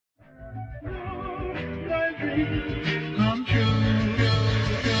come true.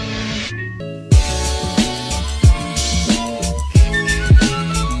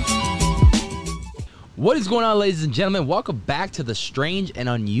 What is going on, ladies and gentlemen? Welcome back to the Strange and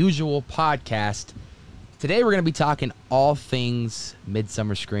Unusual podcast. Today we're going to be talking all things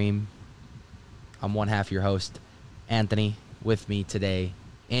Midsummer Scream. I'm one half your host, Anthony. With me today,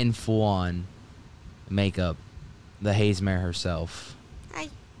 in full-on makeup, the Haze Mare herself. Hi.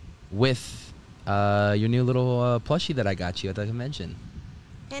 With your new little plushie that I got you at the convention.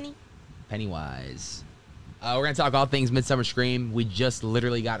 Pennywise. We're going to talk all things Midsummer Scream. We just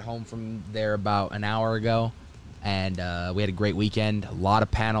literally got home from there about an hour ago, and we had a great weekend. A lot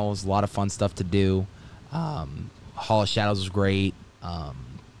of panels, a lot of fun stuff to do. Hall of Shadows was great.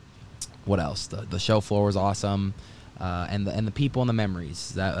 What else? The show floor was awesome. And the people and the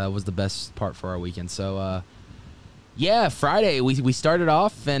memories. That was the best part for our weekend. So, yeah, Friday we started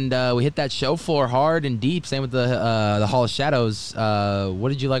off and we hit that show floor hard and deep. Same with the Hall of Shadows. What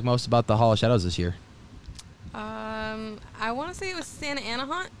did you like most about the Hall of Shadows this year? I want to say it was Santa Ana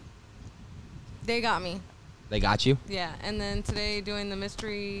Haunt. They got me. They got you? Yeah, and then today doing the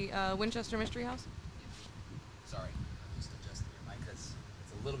mystery Winchester Mystery House. Sorry, I'm just adjusting your mic because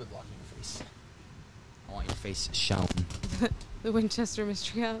it's a little bit blocking your face. I want your face shown. The Winchester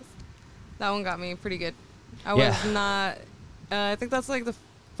Mystery House. That one got me pretty good. I Yeah. was not. I think that's like the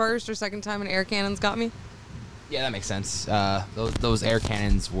first or second time an air cannons got me. Yeah, that makes sense. Those air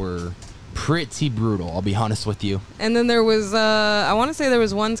cannons were pretty brutal, I'll be honest with you. And then there was, I want to say there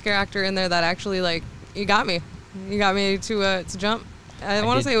was one scare actor in there that actually, like, you got me. You got me to jump. I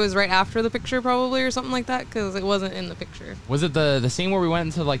want to say it was right after the picture probably or something like that because it wasn't in the picture. Was it the scene where we went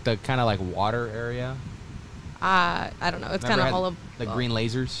into, like, the kind of, like, water area? I don't know. It's kind of all of... the green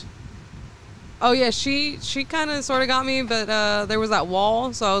lasers? Oh, yeah. She kind of sort of got me, but there was that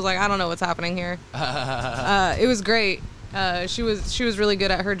wall, so I was like, I don't know what's happening here. It was great. She was really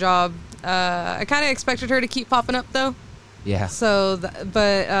good at her job. I kind of expected her to keep popping up, though. Yeah. So,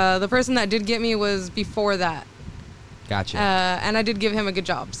 but the person that did get me was before that. Gotcha. And I did give him a good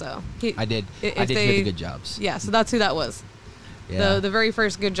job, so. I did hear the good jobs. Yeah, so that's who that was. Yeah. The very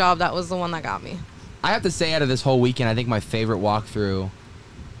first good job, that was the one that got me. I have to say, out of this whole weekend, I think my favorite walkthrough,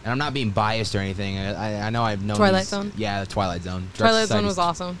 and I'm not being biased or anything. I know I've known Twilight Zone? Yeah, the Twilight Zone. Twilight Zone was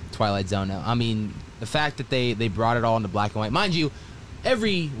awesome. Twilight Zone. I mean, the fact that they brought it all into black and white. Mind you,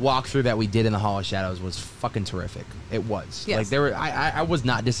 every walkthrough that we did in the Hall of Shadows was fucking terrific. It was. Yes. Like, there were. I was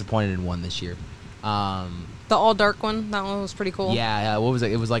not disappointed in one this year. The all dark one, that one was pretty cool. Yeah. What was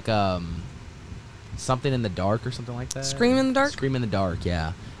it? It was like something in the dark or something like that. Scream in the Dark. Scream in the Dark.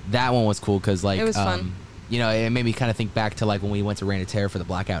 Yeah, that one was cool because like it was fun. You know, it made me kind of think back to like when we went to Reign of Terror for the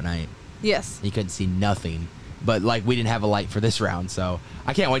blackout night. Yes. You couldn't see nothing. But, like, we didn't have a light for this round, so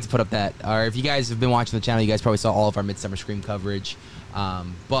I can't wait to put up that. Or if you guys have been watching the channel, you guys probably saw all of our Midsummer Scream coverage.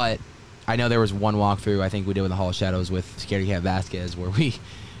 But I know there was one walkthrough I think we did with the Hall of Shadows with Scaredy Cat Vasquez where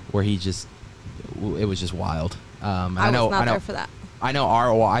he just, it was just wild. I was not there for that. I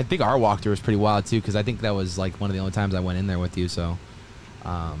know I think our walkthrough was pretty wild, too, because I think that was, like, one of the only times I went in there with you, so.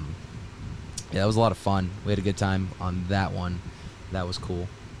 Yeah, that was a lot of fun. We had a good time on that one. That was cool.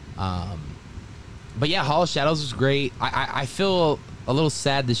 But yeah, Hall of Shadows was great. I feel a little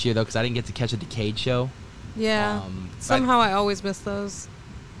sad this year, though, because I didn't get to catch a Decade show. Yeah. Somehow I always miss those.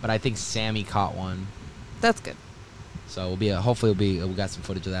 But I think Sammy caught one. That's good. So hopefully we got some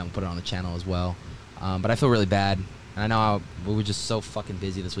footage of that and we'll put it on the channel as well. But I feel really bad. And I know we were just so fucking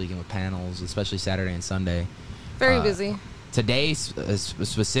busy this weekend with panels, especially Saturday and Sunday. Very busy. Today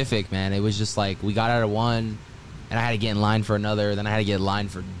specific, man, it was just like we got out of one. And I had to get in line for another. Then I had to get in line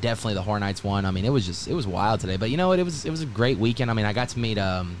for definitely the Horror Nights one. I mean, it was wild today. But you know what? It was a great weekend. I mean, I got to meet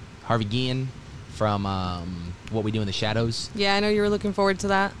Harvey Guillen from What We Do in the Shadows. Yeah, I know you were looking forward to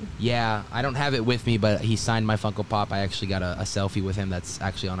that. Yeah, I don't have it with me, but he signed my Funko Pop. I actually got a selfie with him that's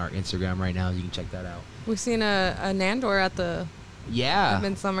actually on our Instagram right now. You can check that out. We've seen a Nandor at the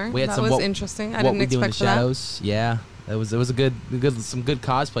Midsummer. We had that was interesting. I didn't expect for that. Yeah, it was some good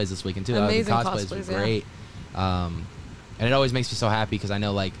cosplays this weekend too. Amazing cosplays were great. Yeah. And it always makes me so happy because I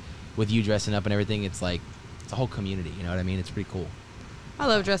know, like, with you dressing up and everything, it's like it's a whole community. You know what I mean? It's pretty cool. I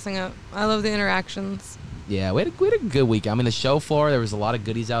love dressing up. I love the interactions. Yeah, we had a good week. I mean, the show floor, there was a lot of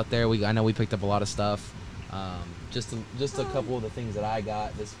goodies out there. I know we picked up a lot of stuff. Just a couple of the things that I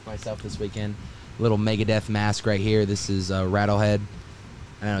got myself this weekend. Little Megadeth mask right here. This is Rattlehead.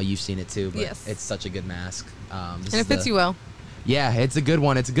 I know you've seen it too, but yes. It's such a good mask. And it fits you well. Yeah, it's a good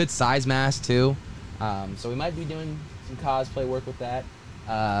one. It's a good size mask too. So we might be doing some cosplay work with that.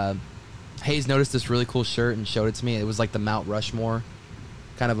 Hayes noticed this really cool shirt and showed it to me. It was like the Mount Rushmore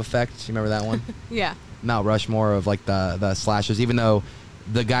kind of effect. You remember that one? Yeah. Mount Rushmore of like the slashers. Even though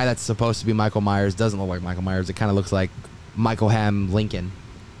the guy that's supposed to be Michael Myers doesn't look like Michael Myers, it kind of looks like Michael Ham Lincoln.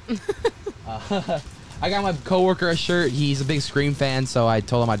 I got my coworker a shirt. He's a big Scream fan, so I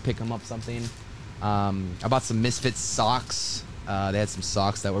told him I'd pick him up something. I bought some Misfits socks. They had some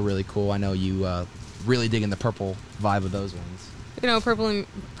socks that were really cool. I know you really digging the purple vibe of those ones. You know,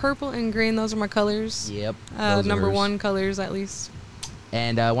 purple and green. Those are my colors. Yep. Number one colors, at least.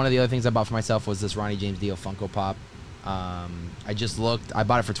 And one of the other things I bought for myself was this Ronnie James Dio Funko Pop. I just looked. I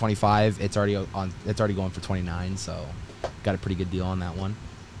bought it for $25. It's already going for $29. So got a pretty good deal on that one.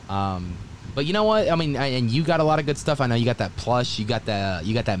 But you know what? I mean, and you got a lot of good stuff. I know you got that plush. You got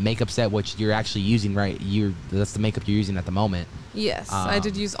that makeup set, which you're actually using, right? That's the makeup you're using at the moment. Yes, I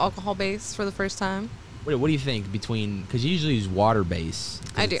did use alcohol base for the first time. What do you think because you usually use water base?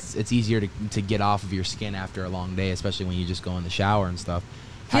 I do. It's easier to get off of your skin after a long day, especially when you just go in the shower and stuff.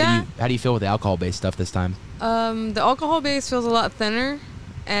 How do you feel with the alcohol based stuff this time? The alcohol base feels a lot thinner,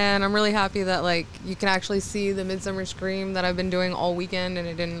 and I'm really happy that like you can actually see the Midsummer Scream that I've been doing all weekend, and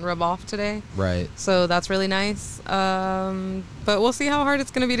it didn't rub off today. Right. So that's really nice. But we'll see how hard it's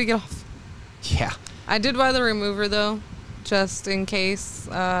gonna be to get off. Yeah. I did buy the remover though, just in case.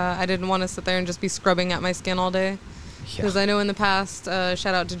 I didn't want to sit there and just be scrubbing at my skin all day. Because I know in the past,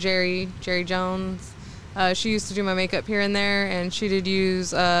 shout out to Jerry Jones. She used to do my makeup here and there, and she did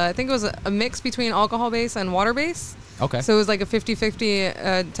use, I think it was a mix between alcohol base and water base. Okay. So it was like a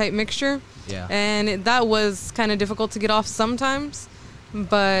 50-50 type mixture. Yeah. And that was kind of difficult to get off sometimes,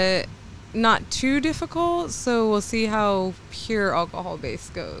 but not too difficult. So we'll see how pure alcohol base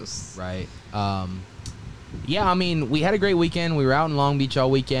goes. Right. Yeah, I mean, we had a great weekend. We were out in Long Beach all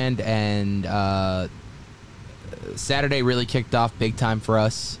weekend, and Saturday really kicked off big time for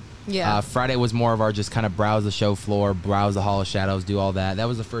us. Yeah. Friday was more of our just kind of browse the show floor, browse the Hall of Shadows, do all that. That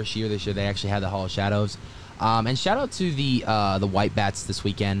was the first year this year they actually had the Hall of Shadows. And shout out to the White Bats this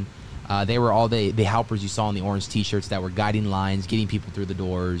weekend. They were all the helpers you saw in the orange T-shirts that were guiding lines, getting people through the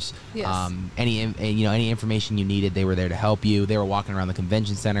doors. Yes. Any information you needed, they were there to help you. They were walking around the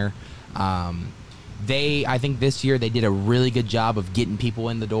convention center. I think this year they did a really good job of getting people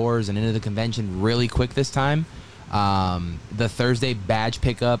in the doors and into the convention really quick this time. The Thursday badge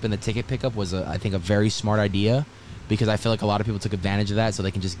pickup and the ticket pickup was, I think, a very smart idea because I feel like a lot of people took advantage of that so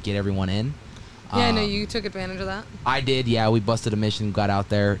they can just get everyone in. Yeah, I know you took advantage of that. I did, yeah. We busted a mission, got out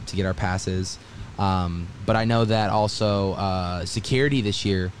there to get our passes. But I know that also security this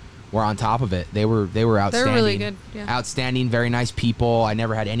year were on top of it. They were outstanding. They're really good, yeah. Outstanding, very nice people. I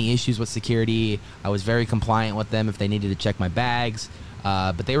never had any issues with security. I was very compliant with them if they needed to check my bags.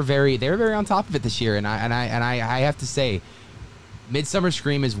 But they were very on top of it this year. And I have to say, Midsummer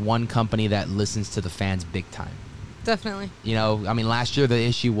Scream is one company that listens to the fans big time. Definitely. You know, I mean, last year the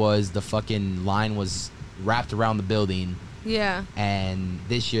issue was the fucking line was wrapped around the building. Yeah. And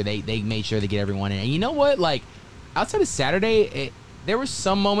this year they made sure to get everyone in. And you know what? Like, outside of Saturday, there were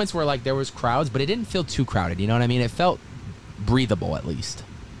some moments where, like, there was crowds, but it didn't feel too crowded. You know what I mean? It felt breathable, at least.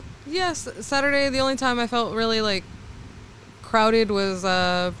 Yes. Saturday, the only time I felt really, like, crowded was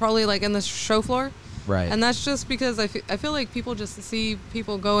probably, like, in the show floor. Right. And that's just because I feel like people just see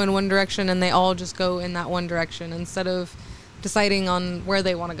people go in one direction and they all just go in that one direction instead of deciding on where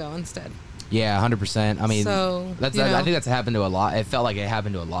they want to go instead. Yeah, 100%. I mean, so, I think that's happened to a lot. It felt like it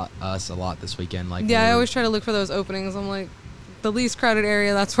happened to us a lot this weekend. Like, yeah, I always try to look for those openings. I'm like, the least crowded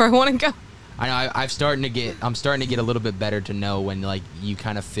area, that's where I want to go. I know. I'm starting to get a little bit better to know when, like, you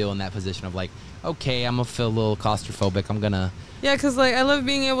kind of feel in that position of like, okay, I'm gonna feel a little claustrophobic. I'm gonna. Yeah, because, like, I love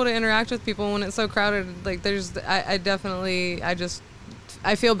being able to interact with people when it's so crowded. Like,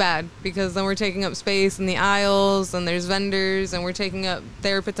 I feel bad because then we're taking up space in the aisles and there's vendors and we're taking up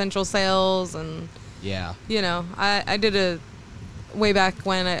their potential sales and. Yeah. You know, I did way back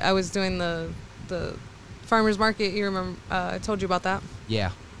when I was doing the farmer's market. You remember, I told you about that?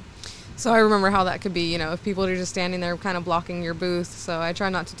 Yeah. So I remember how that could be, you know, if people are just standing there kind of blocking your booth. So I try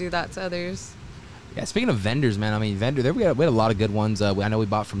not to do that to others. Yeah, speaking of vendors, man, I mean, we had a lot of good ones. I know we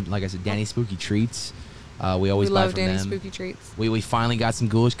bought from, like I said, Danny Spooky Treats. We always buy love from Danny them. Spooky Treats. We finally got some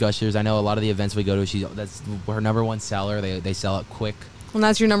Ghoulish Gushers. I know a lot of the events we go to, that's her number one seller. They sell it quick. And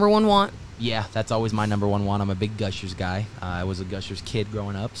that's your number one want? Yeah, that's always my number one want. I'm a big Gushers guy. I was a Gushers kid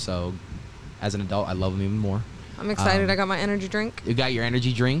growing up, so as an adult, I love them even more. I'm excited. I got my energy drink. You got your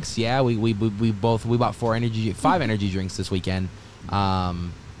energy drinks, yeah. We bought 5 energy drinks this weekend.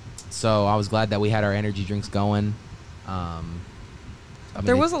 So I was glad that we had our energy drinks going.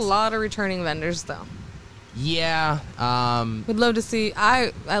 There was a lot of returning vendors, though. Yeah. Would love to see.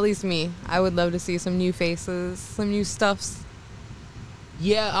 I would love to see some new faces, some new stuffs.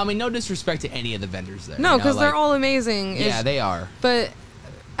 Yeah, I mean, no disrespect to any of the vendors there. No, because they're all amazing. Yeah, they are. But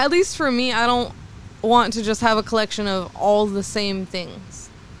at least for me, I don't want to just have a collection of all the same things.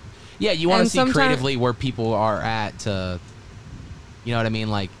 Yeah, you want to see creatively where people are at to, you know what I mean?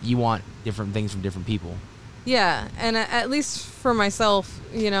 Like, you want different things from different people. Yeah, and at least for myself,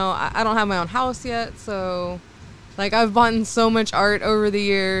 you know, I don't have my own house yet, so, like, I've bought so much art over the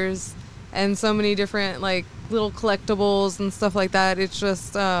years and so many different, like, little collectibles and stuff like that. It's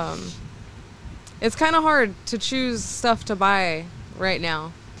just, it's kind of hard to choose stuff to buy right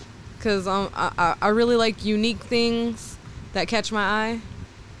now because I really like unique things that catch my eye,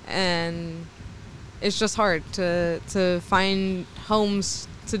 and it's just hard to find homes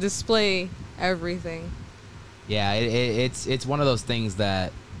to display everything. Yeah, it's one of those things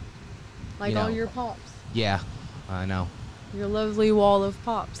that, like, you know, all your pops. Yeah, I know. Your lovely wall of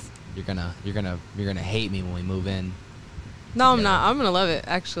pops. You're gonna hate me when we move in. No, I'm not. I'm gonna love it,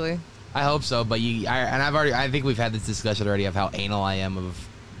 actually. I hope so, but I think we've had this discussion already of how anal I am of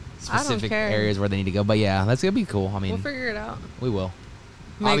specific areas where they need to go. But yeah, that's gonna be cool. I mean, we'll figure it out. We will.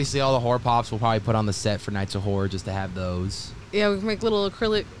 Obviously, all the horror pops we'll probably put on the set for Nights of Horror just to have those. Yeah, we can make little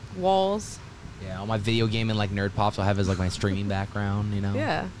acrylic walls. Yeah, all my video gaming like nerd pops will have as like my streaming background, you know.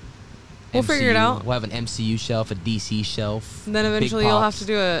 Yeah. We'll figure it out. We'll have an MCU shelf, a DC shelf. And then eventually you'll have to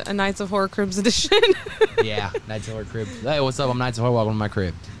do a Nights of Horror Cribs edition. Yeah, Nights of Horror Crib. Hey, what's up? I'm Nights of Horror. Welcome to my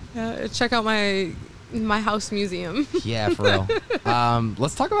crib. Check out my house museum. Yeah, for real.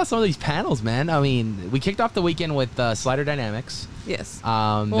 Let's talk about some of these panels, man. I mean, we kicked off the weekend with Slider Dynamics. Yes.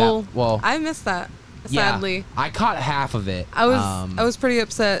 I missed that. Sadly, yeah, I caught half of it. I was pretty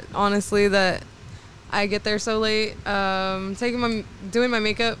upset, honestly, that I get there so late. Doing my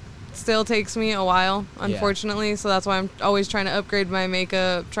makeup still takes me a while, unfortunately. Yeah. So that's why I'm always trying to upgrade my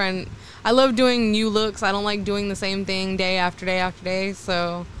makeup. I love doing new looks. I don't like doing the same thing day after day after day.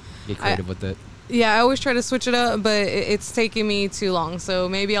 So get creative with it. Yeah, I always try to switch it up, but it's taking me too long. So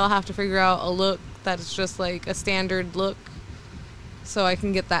maybe I'll have to figure out a look that's just like a standard look, so I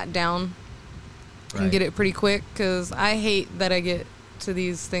can get that down. Right. And get it pretty quick, because I hate that I get to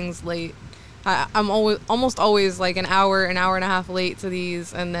these things late. I'm almost always like an hour and a half late to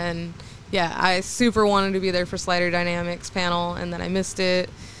these, and then yeah, I super wanted to be there for Slider Dynamics panel, and then I missed it,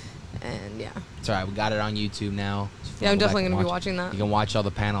 and yeah. It's alright, we got it on YouTube now. So yeah, I'm definitely going to be watching that. You can watch all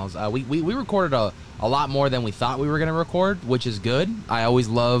the panels. We recorded a lot more than we thought we were going to record, which is good. I always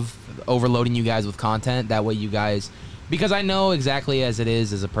love overloading you guys with content. That way you guys... Because I know exactly as it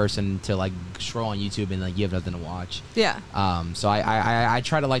is as a person to like scroll on YouTube and like you have nothing to watch. Yeah. So I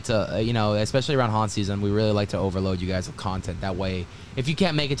try to like to you know, especially around haunt season, we really like to overload you guys with content. That way, if you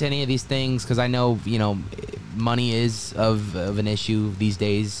can't make it to any of these things, because I know, you know, money is of an issue these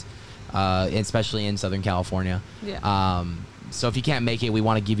days, especially in Southern California. Yeah. So if you can't make it, we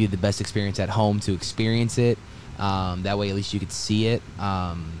want to give you the best experience at home to experience it. That way, at least you could see it.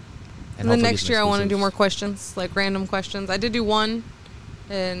 And then next year I want to do more questions, like random questions. I did do one,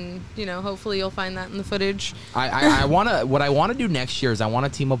 and you know, hopefully you'll find that in the footage. I want to. What I want to do next year is I want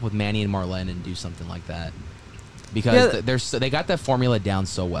to team up with Manny and Marlene and do something like that, because they got that formula down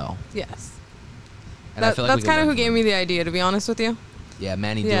so well. Yes. And I feel like that's kind of who gave me the idea, to be honest with you. Yeah,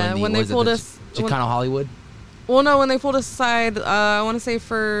 Manny. Yeah, when they pulled us, Chicano Hollywood. Well, no, when they pulled us aside, I want to say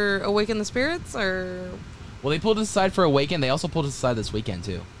for Awaken the Spirits, or. Well, they pulled us aside for Awaken. They also pulled us aside this weekend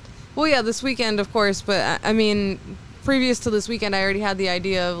too. Well, yeah, this weekend, of course, but I mean, previous to this weekend, I already had the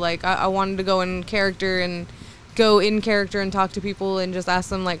idea of, like, I wanted to go in character and talk to people and just ask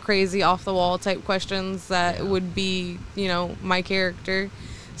them, like, crazy off-the-wall type questions that would be, you know, my character.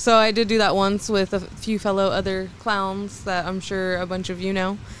 So I did do that once with a few fellow other clowns that I'm sure a bunch of you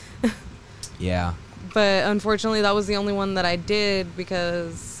know. Yeah. But unfortunately, that was the only one that I did,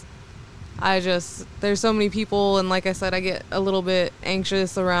 because there's so many people, and like I said, I get a little bit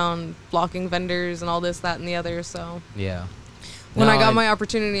anxious around blocking vendors and all this, that, and the other, so. Yeah. When I got my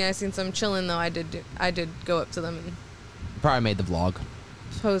opportunity, I seen some chilling, though, I did go up to them and. Probably made the vlog.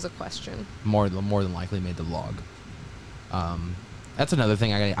 Pose a question. More than likely made the vlog. That's another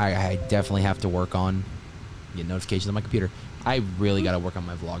thing I definitely have to work on. Get notifications on my computer. I really got to work on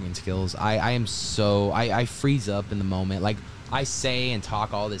my vlogging skills. I freeze up in the moment. Like, I say and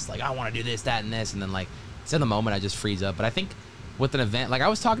talk all this, like, I want to do this, that, and this, and then, like, it's in the moment I just freeze up. But I think with an event, like, I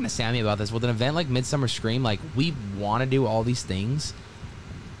was talking to Sammy about this, with an event like Midsummer Scream, like, we want to do all these things.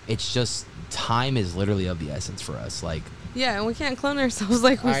 It's just time is literally of the essence for us. Like, yeah, and we can't clone ourselves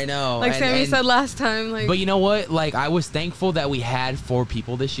like I know. Like Sammy said last time. Like, but you know what? Like, I was thankful that we had 4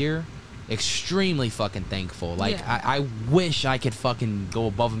 people this year. Extremely fucking thankful. Like, yeah. I wish I could fucking go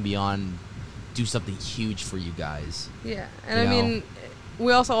above and beyond, do something huge for you guys. Yeah, and I mean,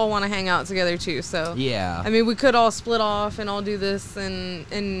 we also all want to hang out together too. So Yeah. I mean, we could all split off and all do this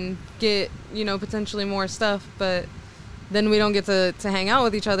and get, you know, potentially more stuff, but then we don't get to hang out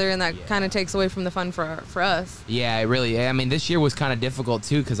with each other, and that kind of takes away from the fun for us. Yeah, it really. I mean, this year was kind of difficult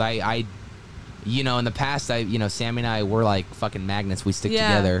too, because I, you know, in the past, you know, Sammy and I were like fucking magnets. We stick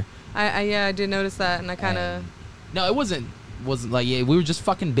together. I did notice that, and I kind of. No, it wasn't like, yeah, we were just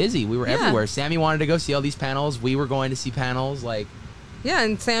fucking busy. We were everywhere. Sammy wanted to go see all these panels. We were going to see panels, like. Yeah,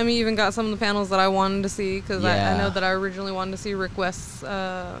 and Sammy even got some of the panels that I wanted to see, because I know that I originally wanted to see Rick West's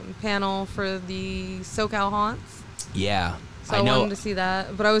panel for the SoCal Haunts. Yeah. So I wanted to see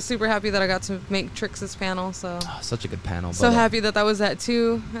that, but I was super happy that I got to make Trix's panel. So such a good panel. So happy that was that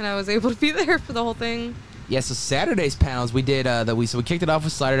too, and I was able to be there for the whole thing. Yeah, so Saturday's panels we did we kicked it off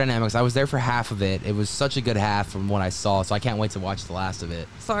with Slider Dynamics. I was there for half of it. It was such a good half from what I saw, so I can't wait to watch the last of it.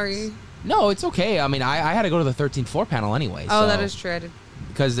 Sorry. No, it's okay. I mean, I had to go to the 13th floor panel anyway. Oh, so, that is true. I did.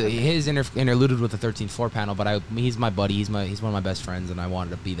 Because his interluded with the 13th floor panel, but he's my buddy. He's one of my best friends, and I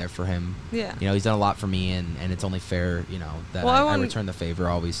wanted to be there for him. Yeah. You know, he's done a lot for me, and it's only fair, you know, that I return the favor.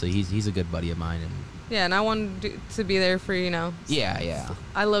 Obviously, he's a good buddy of mine, and. Yeah, and I wanted to be there for, you know. Yeah.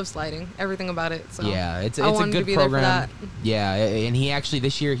 I love sliding, everything about it. So yeah, it's a good program. Yeah, and he actually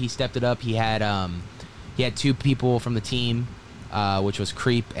this year he stepped it up. He had two people from the team, which was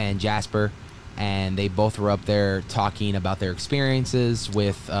Creep and Jasper. And they both were up there talking about their experiences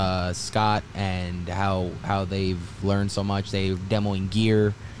with Scott and how they've learned so much. They were demoing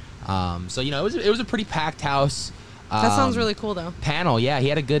gear, so you know it was a pretty packed house. That sounds really cool though. Panel, yeah, he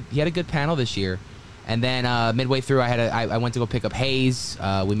had a good panel this year. And then midway through, I went to go pick up Hayes.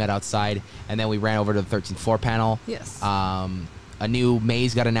 We met outside, and then we ran over to the 13th floor panel. Yes. A new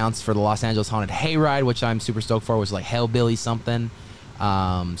maze got announced for the Los Angeles Haunted Hayride, which I'm super stoked for. It was like Hellbilly something.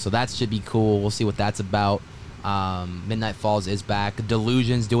 So that should be cool. We'll see what that's about. Midnight Falls is back.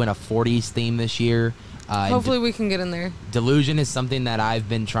 Delusion's doing a 40s theme this year. Hopefully we can get in there. Delusion is something that I've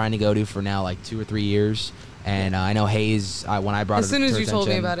been trying to go to for now like 2 or 3 years. And I know Hayes, when I brought her as soon as you told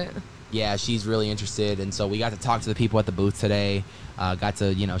me about it. Yeah, she's really interested. And so we got to talk to the people at the booth today. Got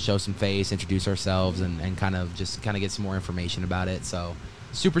to, you know, show some face, introduce ourselves, and kind of get some more information about it. So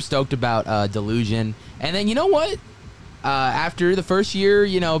super stoked about Delusion. And then, you know what? After the first year,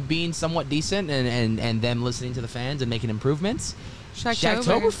 you know, being somewhat decent and them listening to the fans and making improvements,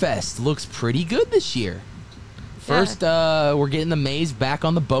 Shacktoberfest looks pretty good this year. First, we're getting the maze back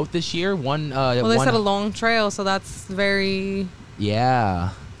on the boat this year. Well, they said a long trail, so that's very... Yeah.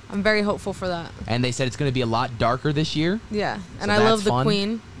 I'm very hopeful for that. And they said it's going to be a lot darker this year. Yeah, and so I love the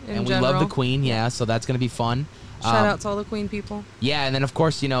Queen in general. We love the Queen, yeah, so that's going to be fun. Shout out to all the Queen people. Yeah, and then, of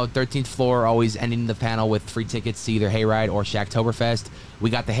course, you know, 13th floor always ending the panel with free tickets to either Hayride or Shacktoberfest.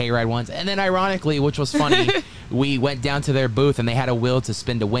 We got the Hayride ones. And then, ironically, which was funny, we went down to their booth, and they had a wheel to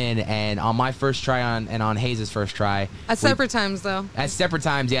spin to win. And on my first try and on Hayes' first try. At separate times, though. At separate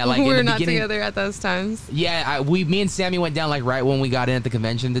times, yeah. Like we were in the not beginning, together at those times. Yeah, me and Sammy went down, like, right when we got in at the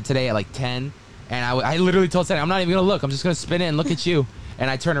convention today at, like, 10. And I literally told Sammy, I'm not even going to look. I'm just going to spin it and look at you. And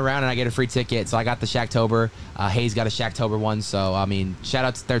I turn around and I get a free ticket. So I got the Shacktober. Hayes got a Shacktober one. So, I mean, shout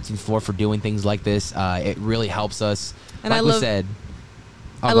out to 13th floor for doing things like this. It really helps us. And like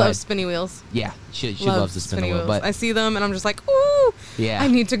I love spinny wheels. Yeah, she loves the spinny wheel. But I see them and I'm just like, ooh, yeah, I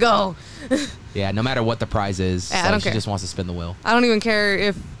need to go. Yeah, no matter what the prize is, I don't care. She just wants to spin the wheel. I don't even care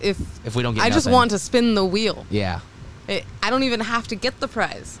if we don't get I nothing. just want to spin the wheel. Yeah. I don't even have to get the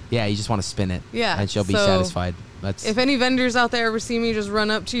prize. Yeah, you just want to spin it. Yeah. And she'll be satisfied. If any vendors out there ever see me, just run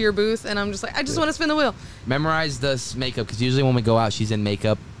up to your booth, and I'm just like, I just want to spin the wheel. Memorize this makeup, because usually when we go out, she's in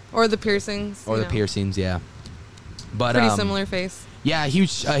makeup. Or the piercings. Or the piercings, yeah. But pretty similar face. Yeah,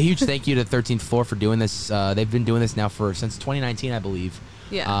 huge thank you to 13th Floor for doing this. They've been doing this now since 2019, I believe.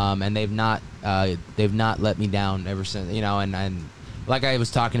 Yeah. And they've not let me down ever since. You know, and like I was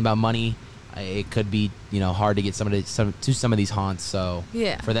talking about money. It could be, you know, hard to get some of these haunts. So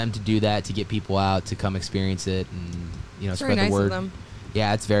yeah, for them to do that, to get people out to come experience it, and you know, spread the word. Of them.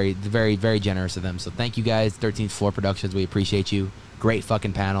 Yeah, it's very, very, very generous of them. So thank you guys, 13th Floor Productions. We appreciate you. Great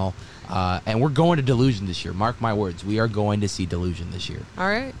fucking panel. And we're going to Delusion this year. Mark my words, we are going to see Delusion this year. All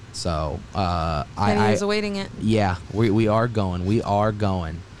right. So Penny is awaiting it. Yeah, we are going. We are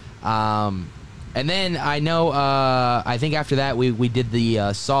going. And then I know. I think after that we did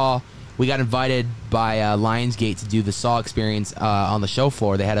the Saw. We got invited by Lionsgate to do the Saw experience on the show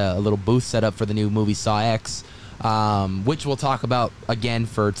floor. They had a little booth set up for the new movie Saw X, which we'll talk about again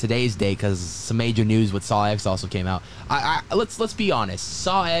for today's day because some major news with Saw X also came out. Let's be honest.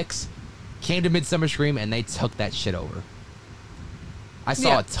 Saw X came to Midsummer Scream and they took that shit over. I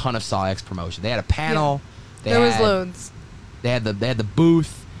saw a ton of Saw X promotion. They had a panel. Yeah. There was loads. They had the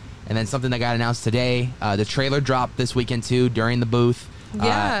booth, and then something that got announced today. The trailer dropped this weekend too during the booth.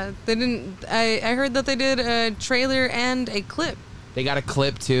 Yeah, they didn't. I heard that they did a trailer and a clip. They got a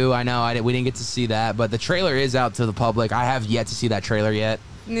clip too. I know we didn't get to see that, but the trailer is out to the public. I have yet to see that trailer yet.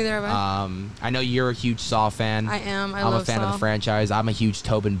 Neither have I. I know you're a huge Saw fan. I am. I'm love a fan Saw. of the franchise. I'm a huge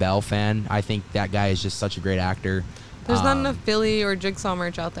Tobin Bell fan. I think that guy is just such a great actor. There's not enough Billy or Jigsaw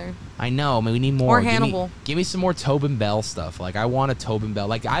merch out there. I know. I mean, we need more. Or Hannibal. Give me some more Tobin Bell stuff. Like, I want a Tobin Bell.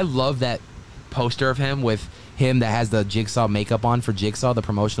 Like, I love that poster of him with him that has the Jigsaw makeup on for Jigsaw, the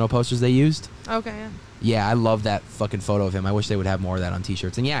promotional posters they used. Okay, yeah. Yeah, I love that fucking photo of him. I wish they would have more of that on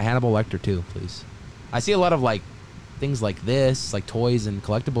T-shirts. And yeah, Hannibal Lecter too, please. I see a lot of like things like this, like toys and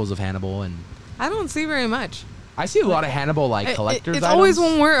collectibles of Hannibal, and I don't see very much. I see a lot of Hannibal like collectors. It's always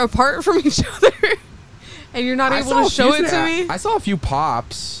when we're apart from each other, and you're not able to show it to me. I saw a few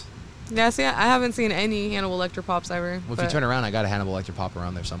pops. Yeah, see, I haven't seen any Hannibal Lecter pops ever. Well, if you turn around, I got a Hannibal Lecter pop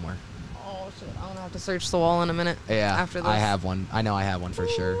around there somewhere. Oh shit! I'm gonna have to search the wall in a minute. Yeah, after this. I have one. I know I have one for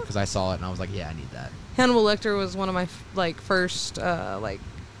sure because I saw it and I was like, yeah, I need that. Hannibal Lecter was one of my first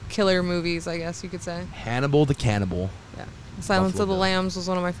killer movies, I guess you could say. Hannibal the Cannibal. Yeah. Silence Buffalo of the Bill. Lambs was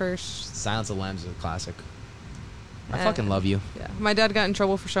one of my first. Silence of the Lambs is a classic. I fucking love you. Yeah. My dad got in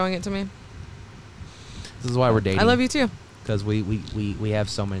trouble for showing it to me. This is why we're dating. I love you too. Because we have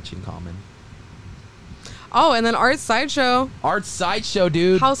so much in common. Oh, and then Art Sideshow. Art Sideshow,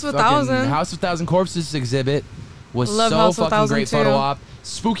 dude. House of a Fucking Thousand. House of a Thousand Corpses exhibit was Love so House of a fucking Thousand great too. photo op.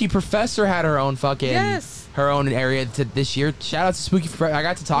 Spooky Professor had her own fucking Yes. her own area this year. Shout out to Spooky Professor. I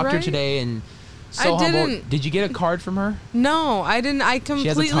got to talk to her Right. today and I so humble. didn't. Did you get a card from her? No, I didn't. I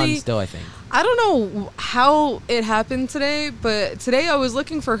completely. She has a ton still, I think. I don't know how it happened today, but today I was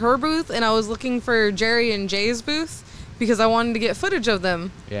looking for her booth and I was looking for Jerry and Jay's booth because I wanted to get footage of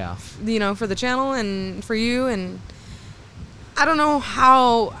them. Yeah. You know, for the channel and for you, and I don't know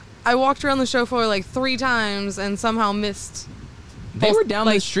how I walked around the show floor like 3 times and somehow missed. They were down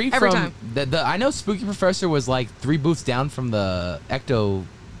the street every from time. the I know Spooky Professor was like 3 booths down from the Ecto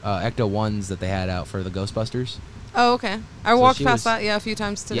ones that they had out for the Ghostbusters. Oh, okay. I So walked she past was- that, a few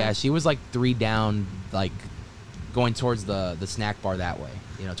times today. Yeah, she was like 3 down, like going towards the snack bar that way,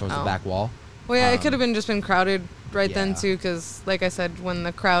 towards the Oh. back wall. Well, yeah, it could have been just been crowded right then yeah. too, because like I said, when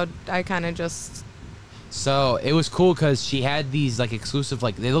the crowd, I kind of just. So it was cool because she had these like exclusive,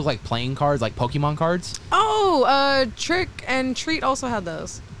 like they look like playing cards, like Pokemon cards. Oh, Trick and Treat also had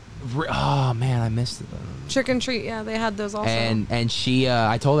those. Oh man, I missed them. Trick and Treat, yeah, they had those also. And she,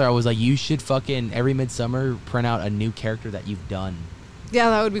 I told her, I was like, you should fucking every Midsummer print out a new character that you've done. Yeah,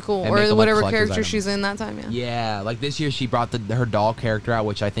 that would be cool. And make Or them, like, whatever collector's character items. she's in that time, yeah. Yeah, like this year she brought her doll character out,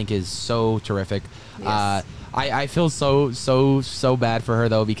 which I think is so terrific. Yes. I feel so bad for her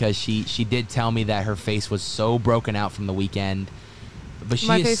though because she did tell me that her face was so broken out from the weekend. But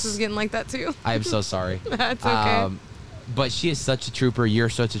My face is getting like that too. I am so sorry. That's okay. But she is such a trooper. You're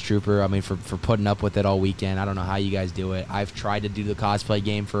such a trooper. I mean, for putting up with it all weekend. I don't know how you guys do it. I've tried to do the cosplay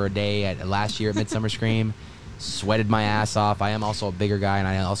game for a day last year at Midsummer Scream. Sweated my ass off. I am also a bigger guy, and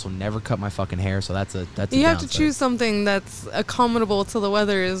I also never cut my fucking hair, so that's a You have to downside. choose something that's accommodable to the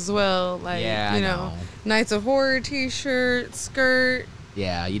weather as well. Like, Yeah, I know. Nights of Horror t-shirt, skirt.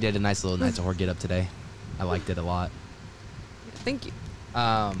 Yeah, you did a nice little Nights of Horror get up today. I liked it a lot. Thank you.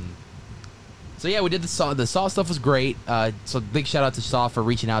 So yeah, we did the Saw stuff was great. So big shout out to Saw for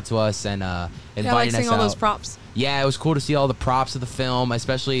reaching out to us and inviting Yeah, I like us seeing out. all those props. Yeah, it was cool to see all the props of the film,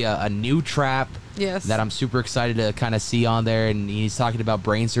 especially a new trap. Yes. That I'm super excited to kind of see on there, and he's talking about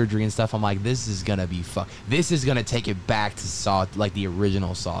brain surgery and stuff. I'm like, this is gonna be This is gonna take it back to Saw, like the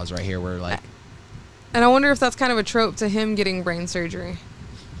original Saws right here, where like. And I wonder if that's kind of a trope to him getting brain surgery.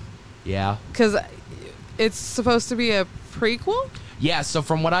 Yeah. Because it's supposed to be a prequel? Yeah, so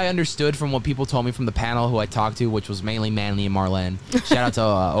from what I understood, from what people told me from the panel who I talked to, which was mainly Manly and Marlene, shout out to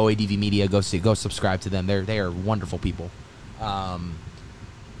OADV Media, go subscribe to them. They are wonderful people.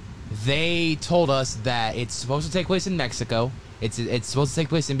 They told us that it's supposed to take place in Mexico. It's supposed to take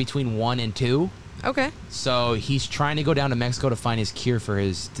place in between 1 and 2. Okay. So he's trying to go down to Mexico to find his cure for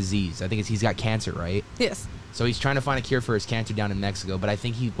his disease. I think he's got cancer, right? Yes. So he's trying to find a cure for his cancer down in Mexico. But I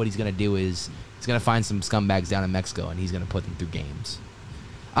think what he's going to do is he's going to find some scumbags down in Mexico, and he's going to put them through games.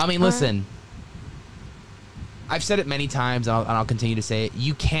 I mean, listen. I've said it many times, and I'll continue to say it.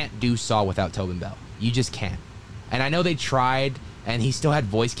 You can't do Saw without Tobin Bell. You just can't. And I know they tried, and he still had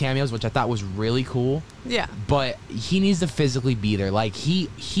voice cameos, which I thought was really cool. Yeah. But he needs to physically be there. Like, he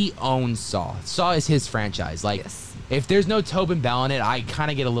owns Saw. Saw is his franchise. Like, Yes. if there's no Tobin Bell in it, I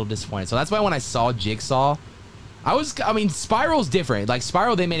kind of get a little disappointed. So that's why when I saw Jigsaw, Spiral's different. Like,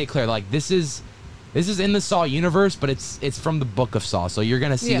 Spiral, they made it clear, like, this is This is in the Saw universe, but it's from the book of Saw. So you're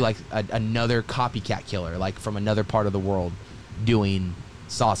gonna see Yeah. like another copycat killer, like from another part of the world, doing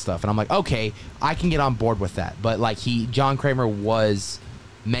Saw stuff. And I'm like, okay, I can get on board with that. But like John Kramer was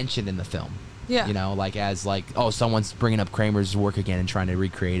mentioned in the film. Yeah. You know, like as like, oh, someone's bringing up Kramer's work again and trying to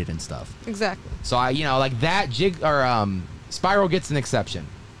recreate it and stuff. Exactly. So I, you know, like that Spiral gets an exception.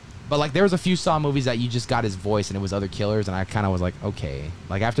 But like there was a few Saw movies that you just got his voice and it was other killers, and I kind of was like, okay.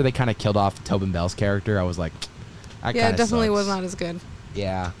 Like after they kind of killed off Tobin Bell's character, I was like, that Yeah, it definitely sucks. was not as good.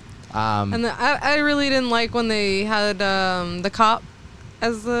 Yeah. And I really didn't like when they had the cop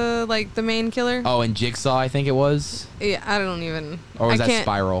as the main killer. Oh, and Jigsaw, I think it was. Yeah, I don't even. Or was I that can't,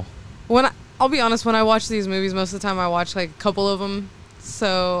 Spiral? I'll be honest, when I watch these movies, most of the time I watch like a couple of them,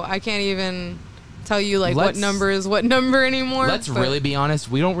 so I can't even tell you like what number is what number anymore. Let's really be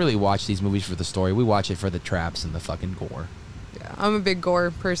honest. We don't really watch these movies for the story. We watch it for the traps and the fucking gore. Yeah, I'm a big gore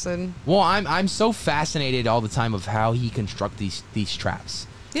person. Well, I'm so fascinated all the time of how he construct these traps.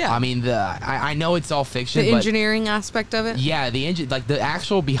 Yeah. I mean, I know it's all fiction. The but engineering aspect of it. Yeah, the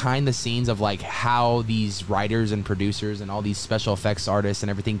actual behind the scenes of like how these writers and producers and all these special effects artists and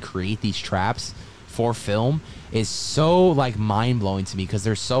everything create these traps for film is so like mind blowing to me, because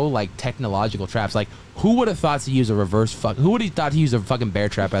they're so like technological traps. Like, who would have thought to use a reverse who would have thought to use a fucking bear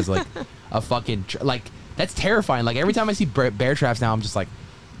trap as like a fucking like that's terrifying. Like every time I see bear traps now, I'm just like,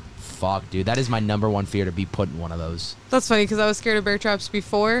 fuck, dude, that is my #1 fear, to be put in one of those. That's funny, because I was scared of bear traps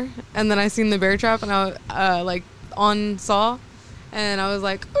before, and then I seen the bear trap, and I like on Saw, and I was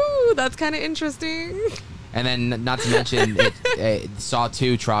like, ooh, that's kind of interesting. And then, not to mention, Saw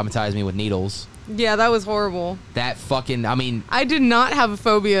 2 traumatized me with needles. Yeah, that was horrible. That fucking, I mean, I did not have a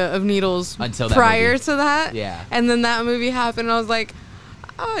phobia of needles until that prior movie. To that. Yeah. And then that movie happened, and I was like,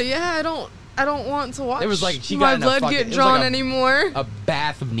 oh yeah, I don't want to watch it was like she my got in blood fucking, get drawn anymore. A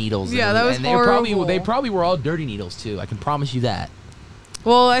bath of needles. Yeah, that was horrible. They probably were all dirty needles too. I can promise you that.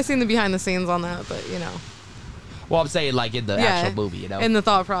 Well, I seen the behind the scenes on that, but you know. Well, I'm saying like in the actual movie, you know. In the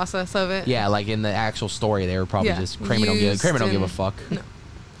thought process of it. Yeah, like in the actual story, they were probably just Kramer don't give a fuck. No.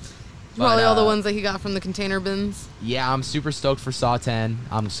 But, probably all the ones that he got from the container bins. Yeah, I'm super stoked for Saw 10.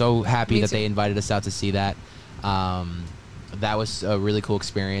 I'm so happy that they invited us out to see that. That was a really cool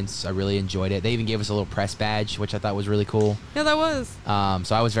experience. I really enjoyed it. They even gave us a little press badge, which I thought was really cool. Yeah, that was.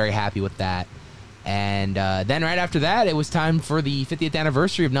 So I was very happy with that. And then right after that, it was time for the 50th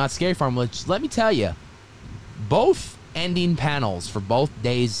anniversary of Not Scary Farm, which, let me tell you, both ending panels for both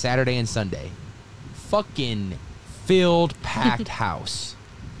days, Saturday and Sunday, fucking filled, packed house.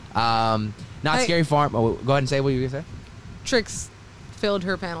 Scary Farm. Oh, go ahead and say what you were going to say. Trix filled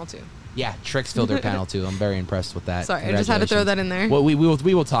her panel too. Yeah, Trix filled her panel too. I'm very impressed with that. Sorry, I just had to throw that in there. Well, we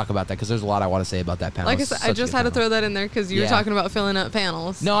will talk about that, because there's a lot I want to say about that panel. Like I said, I just had to throw that in there because you were talking about filling up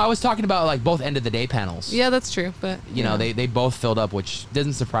panels. No, I was talking about like both end of the day panels. Yeah, that's true, but you know, they both filled up, which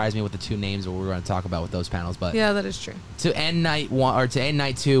doesn't surprise me with the two names that we're going to talk about with those panels. But yeah, that is true. To end night 1 or to end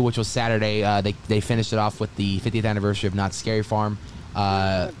night 2, which was Saturday, they finished it off with the 50th anniversary of Not Scary Farm.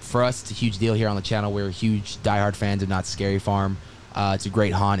 For us, it's a huge deal here on the channel. We're huge diehard fans of Not Scary Farm. It's a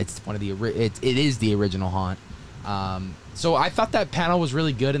great haunt. It's one of the it is the original haunt. So I thought that panel was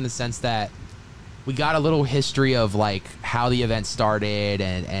really good in the sense that we got a little history of like how the event started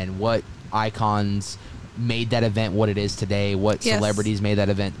and what icons made that event what it is today, what celebrities made that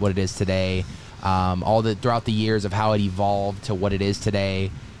event what it is today, throughout the years of how it evolved to what it is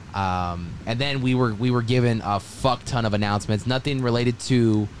today. And then we were given a fuck ton of announcements, nothing related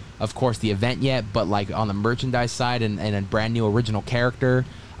to, of course, the event yet, but like on the merchandise side and a brand new original character.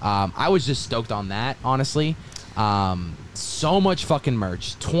 I was just stoked on that, honestly. So much fucking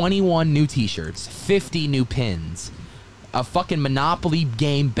merch, 21 new t-shirts, 50 new pins, a fucking Monopoly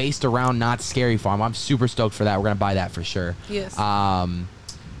game based around Not Scary Farm. I'm super stoked for that. We're gonna buy that for sure. Yes.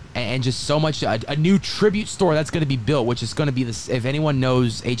 And just so much, a new tribute store that's going to be built, which is going to be this. If anyone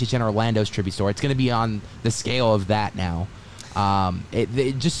knows HHN Orlando's tribute store, it's going to be on the scale of that now.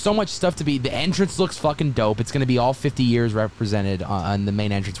 Just so much stuff to be. The entrance looks fucking dope. It's going to be all 50 years represented on the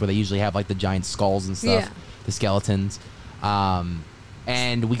main entrance, where they usually have like the giant skulls and stuff, the skeletons.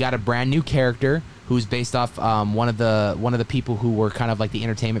 And we got a brand new character who's based off one of the people who were kind of like the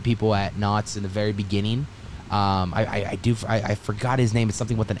entertainment people at Knott's in the very beginning. I forgot his name. It's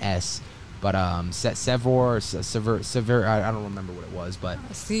something with an S, but Sevor, I don't remember what it was, but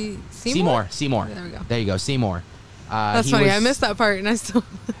Seymour. There we go. There you go, Seymour. That's funny. I missed that part, and I still.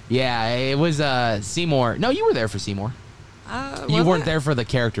 Yeah, it was Seymour. No, you were there for Seymour. You weren't there for the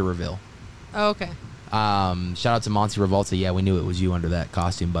character reveal. Oh, okay. Shout out to Monty Revolta. Yeah, we knew it was you under that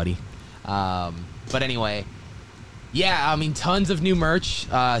costume, buddy. But anyway, Yeah, I mean, tons of new merch.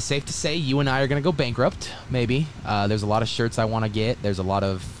 Safe to say, you and I are gonna go bankrupt. Maybe. There's a lot of shirts I want to get. There's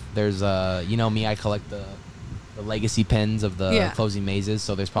you know me, I collect the legacy pins of the closing mazes.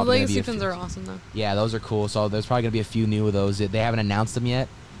 So there's probably legacy gonna be pins are awesome though. Yeah, those are cool. So there's probably gonna be a few new of those. They haven't announced them yet.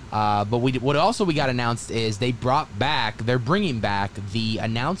 But what also we got announced is they're bringing back the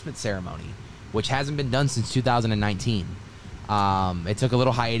announcement ceremony, which hasn't been done since 2019. It took a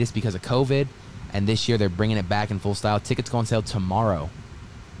little hiatus because of COVID. And this year, they're bringing it back in full style. Tickets go on sale tomorrow,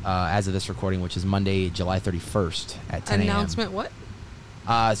 as of this recording, which is Monday, July 31st at 10 a.m. Announcement what?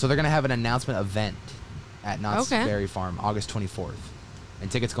 So they're going to have an announcement event at Knott's Berry Farm, August 24th. And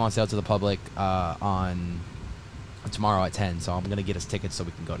tickets go on sale to the public on tomorrow at 10. So I'm going to get us tickets so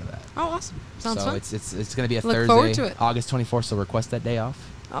we can go to that. Oh, awesome. Sounds fun. It's going to be a Look Thursday, forward to it. August 24th, so request that day off.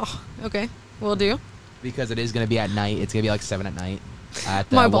 Oh, okay. Will do. Because it is going to be at night. It's going to be like 7 at night.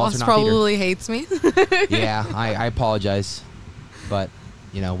 At My Walter boss Knott probably hates me. Yeah, I apologize, but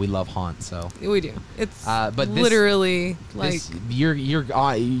you know we love Haunt, so we do. It's but literally you're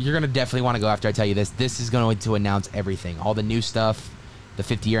gonna definitely want to go after I tell you this. This is going to announce everything, all the new stuff, the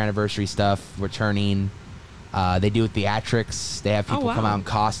 50-year anniversary stuff returning. They do theatrics. They have people come out in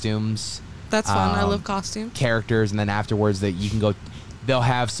costumes. That's fun. I love costumes. Characters, and then afterwards that you can go. They'll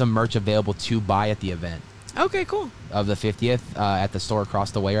have some merch available to buy at the event. Okay, cool. Of the 50th at the store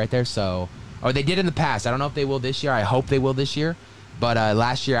across the way right there. So, or they did in the past. I don't know if they will this year. I hope they will this year. But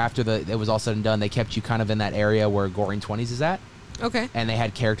last year, after it was all said and done, they kept you kind of in that area where Goring 20s is at. Okay. And they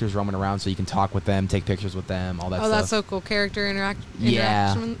had characters roaming around so you can talk with them, take pictures with them, all that stuff. Oh, that's so cool. Character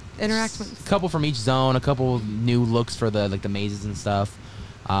interactions. A couple from each zone, a couple new looks for the mazes and stuff.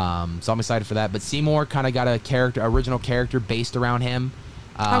 So I'm excited for that. But Seymour kind of got a original character based around him.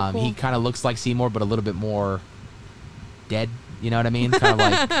 Cool. He kind of looks like Seymour, but a little bit more dead. You know what I mean? Kind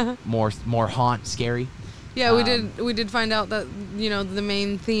of like more haunt, scary. Yeah, we did find out that the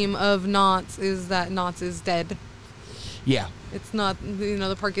main theme of Knott's is that Knott's is dead. Yeah. It's not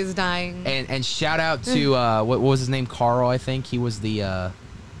the park is dying. And shout out to what was his name? Carl, I think he was the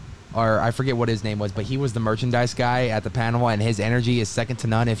or I forget what his name was, but he was the merchandise guy at the panel, and his energy is second to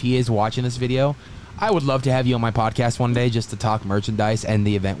none. If he is watching this video, I would love to have you on my podcast one day just to talk merchandise and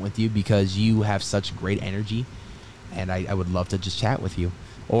the event with you because you have such great energy, and I would love to just chat with you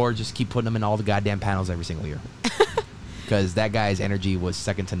or just keep putting them in all the goddamn panels every single year because that guy's energy was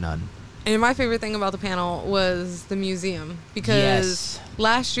second to none. And my favorite thing about the panel was the museum because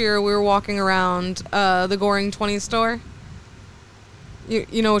last year we were walking around the Goring 20s store.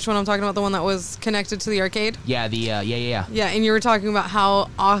 You know which one I'm talking about? The one that was connected to the arcade? Yeah, Yeah, and you were talking about how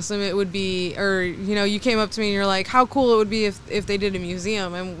awesome it would be, or, you came up to me and you're like, how cool it would be if they did a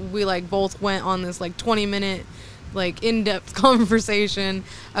museum. And we, both went on this, 20-minute, in-depth conversation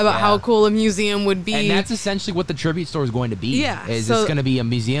about how cool a museum would be. And that's essentially what the tribute store is going to be. Yeah. It's going to be a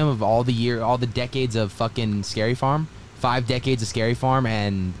museum of all the decades of fucking Scary Farm, 5 decades of Scary Farm,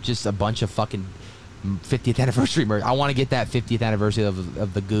 and just a bunch of fucking 50th anniversary merch. I want to get that 50th anniversary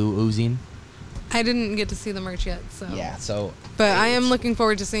of the goo oozing. I didn't get to see the merch yet, so. Yeah, so. But I am looking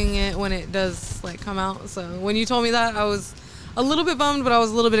forward to seeing it when it does, come out. So when you told me that, I was a little bit bummed, but I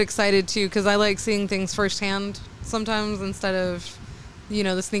was a little bit excited, too, because I like seeing things firsthand sometimes instead of,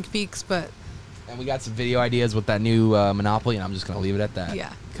 the sneak peeks, but. And we got some video ideas with that new Monopoly, and I'm just going to leave it at that.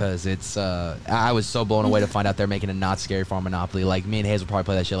 Yeah. Because it's, I was so blown away to find out they're making a not Scary Farm Monopoly. Me and Hazel probably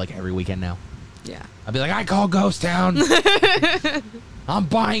play that shit, every weekend now. Yeah. I'd be like, I call Ghost Town. I'm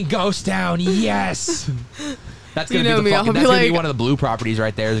buying Ghost Town. Yes. That's going to be that's going to be one of the blue properties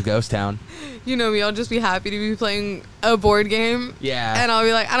right there is Ghost Town. You know me, I'll just be happy to be playing a board game. Yeah. And I'll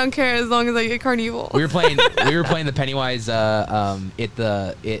be like, I don't care as long as I get Carnival. We were playing the Pennywise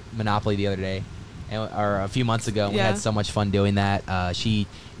Monopoly the other day. Or a few months ago. We had so much fun doing that.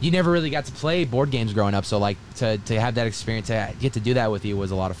 You never really got to play board games growing up, so to have that experience, to get to do that with you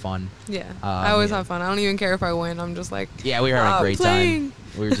was a lot of fun. Yeah, I always have fun. I don't even care if I win. I'm just like, yeah, we were having a great time.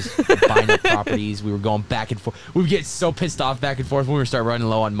 We were just buying up properties. We were going back and forth. We would get so pissed off back and forth when we would start running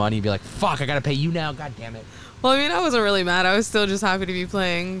low on money. Be like, fuck, I gotta pay you now. God damn it. Well, I wasn't really mad. I was still just happy to be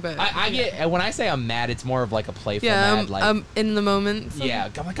playing. But I get when I say I'm mad, it's more of a playful mad. I'm in the moment. So. Yeah,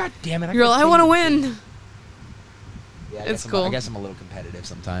 I'm like, God damn it. You're like, I want to win. Yeah, it's cool. I guess I'm a little competitive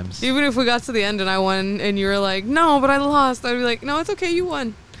sometimes. Even if we got to the end and I won and you were like, no, but I lost, I'd be like, no, it's okay, you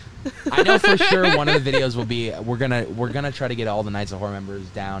won. I know for sure one of the videos will be we're gonna try to get all the Nights of Horror members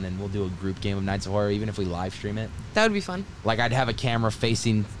down and we'll do a group game of Nights of Horror even if we live stream it. That would be fun. I'd have a camera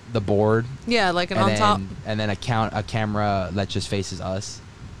facing the board. Yeah, on top. And then a camera that just faces us.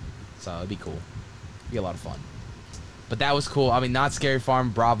 So it'd be cool. It'd be a lot of fun. But that was cool. I mean, Not Scary Farm,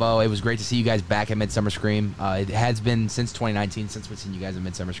 bravo. It was great to see you guys back at Midsummer Scream. It has been since 2019 since we've seen you guys at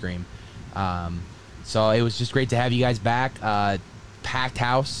Midsummer Scream. So it was just great to have you guys back. Packed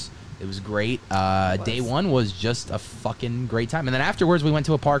house. It was great. Day one was just a fucking great time. And then afterwards, we went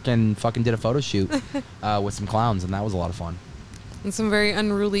to a park and fucking did a photo shoot with some clowns, and that was a lot of fun. And some very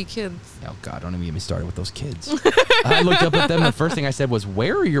unruly kids. Oh, God, don't even get me started with those kids. I looked up at them, and the first thing I said was,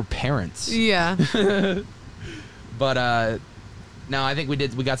 where are your parents? Yeah. But, no, I think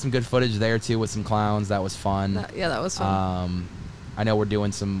we got some good footage there, too, with some clowns. That was fun. That was fun. I know we're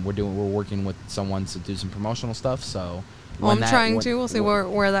working with someone to do some promotional stuff, so... Well, I'm trying to. We'll see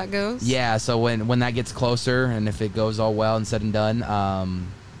where that goes. Yeah, so when that gets closer, and if it goes all well and said and done...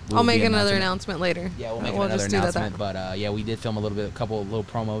 I'll make another announcement later. Yeah, we'll make another announcement. But yeah, we did film a couple of little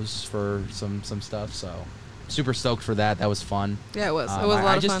promos for some stuff. So super stoked for that. That was fun. Yeah, it was. It was a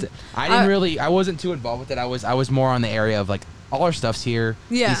lot of fun. I wasn't too involved with it. I was more on the area of like all our stuff's here.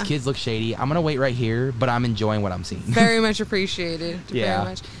 Yeah. These kids look shady. I'm gonna wait right here, but I'm enjoying what I'm seeing. Very much appreciated. Yeah. Very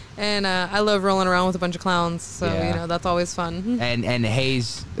much. And I love rolling around with a bunch of clowns. So yeah. that's always fun. And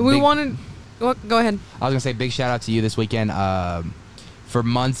Hayes. Wanted. Well, go ahead. I was gonna say big shout out to you this weekend. For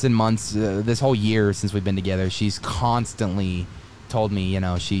months and months, this whole year since we've been together, she's constantly told me,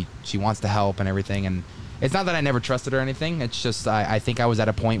 she wants to help and everything. And it's not that I never trusted her or anything. It's just I think I was at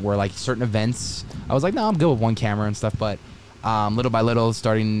a point where like certain events, I was like, no, I'm good with one camera and stuff. But little by little,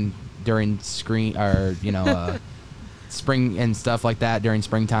 starting during spring and stuff like that, during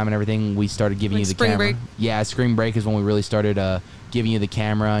springtime and everything, we started giving you the spring camera. Break. Yeah, spring break is when we really started giving you the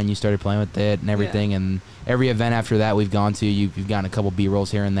camera, and you started playing with it and everything. Yeah. And every event after that we've gone to, you've gotten a couple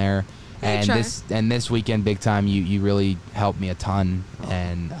B-rolls here and there. And this weekend, big time, you really helped me a ton,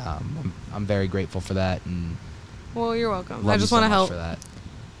 and I'm very grateful for that. And well, you're welcome. I just want to help. For that.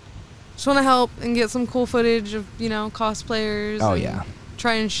 Just want to help and get some cool footage of cosplayers. Oh and yeah.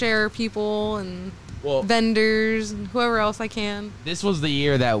 Try and share people and vendors and whoever else I can. This was the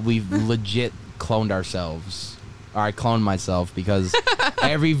year that we've legit cloned ourselves. Or I cloned myself, because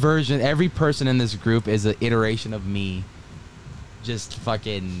every person in this group is an iteration of me. Just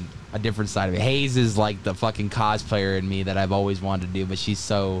fucking a different side of it. Hayes is like the fucking cosplayer in me that I've always wanted to do, but she's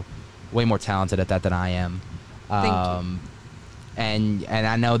so way more talented at that than I am. Thank you. And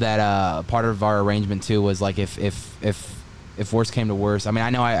I know that part of our arrangement too was like if worse came to worse. I mean, I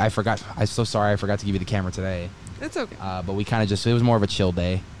know I forgot. I'm so sorry I forgot to give you the camera today. It's okay. But we kind of it was more of a chill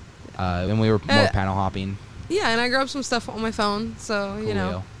day, and we were more panel hopping. Yeah, and I grabbed some stuff on my phone, so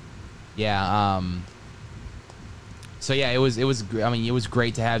Coolio. Yeah. So yeah, it was. I mean, it was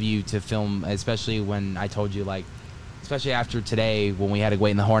great to have you to film, especially when I told you, like, especially after today when we had to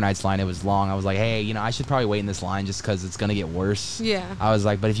wait in the Horror Nights line. It was long. I was like, hey, I should probably wait in this line just because it's gonna get worse. Yeah. I was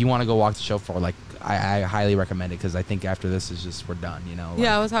like, but if you want to go walk the show floor, like, I highly recommend it, because I think after this is just we're done. Like,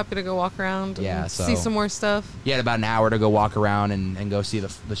 yeah, I was happy to go walk around. And see some more stuff. You had about an hour to go walk around and go see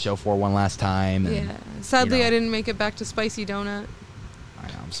the show floor one last time. And, yeah. Sadly, I didn't make it back to Spicy Donut. I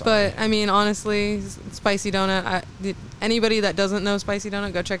know, I'm sorry. But I mean, honestly, Spicy Donut. Anybody that doesn't know Spicy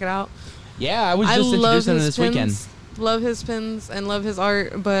Donut, go check it out. Yeah, I was just introducing him this weekend. Love his pins and love his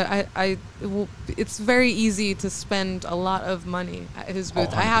art, but it's very easy to spend a lot of money at his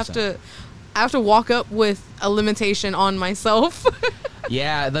booth. 100%. I have to walk up with a limitation on myself.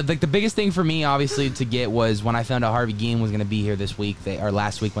 Yeah, the biggest thing for me, obviously, to get was when I found out Harvey Guillen was going to be here this week, or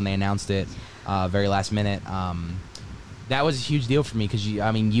last week when they announced it, very last minute. That was a huge deal for me, because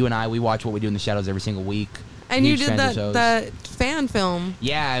you and I, we watch What We Do in the Shadows every single week. And you did that fan film.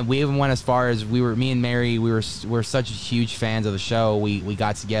 Yeah, and we even went as far as me and Mary, we're such huge fans of the show. We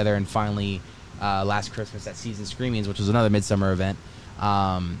got together and finally, last Christmas at Season Screamings, which was another Midsummer event,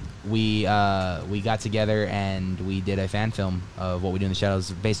 we got together and we did a fan film of What We Do in the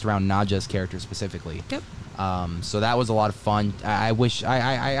Shadows based around Nadja's character specifically. Yep. So that was a lot of fun. I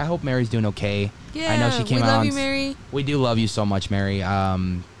hope Mary's doing okay. Yeah, I know she came we out. love you, Mary. We do love you so much, Mary.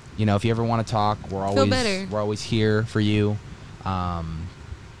 If you ever want to talk, we're always here for you. And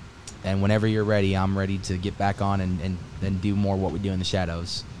whenever you're ready, I'm ready to get back on and do more What We Do in the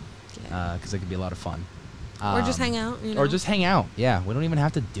Shadows, because it could be a lot of fun. Or just hang out. Or just hang out. Yeah, we don't even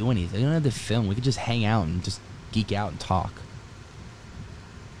have to do anything. We don't have to film. We could just hang out and just geek out and talk.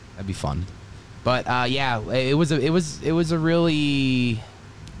 That'd be fun. But yeah, it was a really.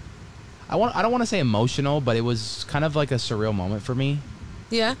 I don't want to say emotional, but it was kind of like a surreal moment for me.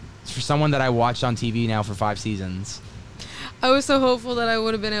 Yeah. For someone that I watched on TV now for 5 seasons. I was so hopeful that I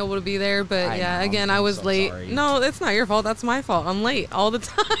would have been able to be there, but I was late. Sorry. No, it's not your fault. That's my fault. I'm late all the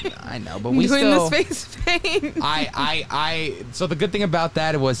time. I know, but we doing still. Doing this face paint. So the good thing about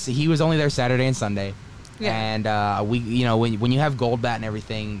that was he was only there Saturday and Sunday. Yeah. And we, you know, when you have gold bat and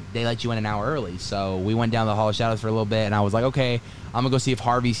everything, they let you in an hour early. So we went down the Hall of Shadows for a little bit, and I was like, okay, I'm gonna go see if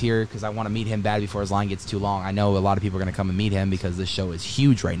Harvey's here because I want to meet him bad before his line gets too long. I know a lot of people are gonna come and meet him because this show is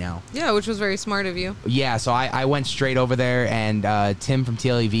huge right now. Yeah, which was very smart of you. Yeah, so I went straight over there, and Tim from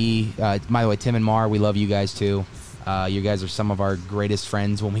TLEV, by the way, Tim and Mar, we love you guys too. You guys are some of our greatest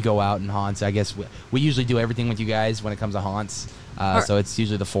friends when we go out and haunts. I guess we usually do everything with you guys when it comes to haunts. So it's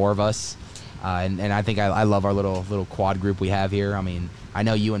usually the four of us. And I think I love our little quad group we have here. I mean, I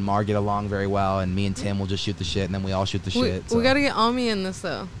know you and Mar get along very well, and me and Tim will just shoot the shit, and then we all shoot the shit. So. We got to get Ami in this,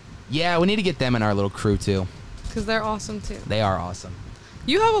 though. Yeah, we need to get them in our little crew, too. Because they're awesome, too. They are awesome.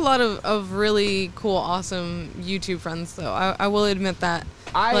 You have a lot of really cool, awesome YouTube friends, though. I will admit that.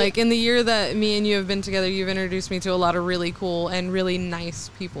 Like, in the year that me and you have been together, you've introduced me to a lot of really cool and really nice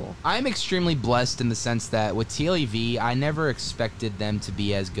people. I'm extremely blessed in the sense that with TLEV, I never expected them to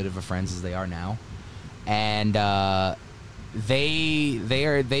be as good of a friends as they are now. And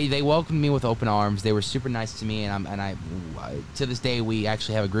they welcomed me with open arms. They were super nice to me, and I to this day we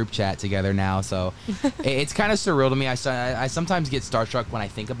actually have a group chat together now. So it's kind of surreal to me. I sometimes get starstruck when I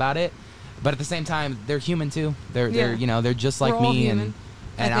think about it, but at the same time, they're human too. They're you know, they're just like me, and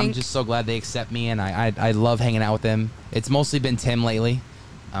I'm just so glad they accept me, and I love hanging out with them. It's mostly been Tim lately.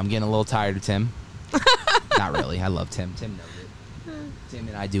 I'm getting a little tired of Tim. Not really. I love Tim. Tim knows it. Tim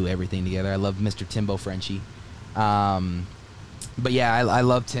and I do everything together. I love Mr. Timbo Frenchie. But yeah, I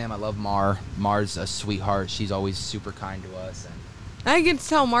love Tim. I love Mar. Mar's a sweetheart. She's always super kind to us. And I get to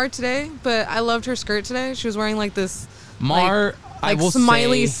tell Mar today, but I loved her skirt today. She was wearing like this Mar, I will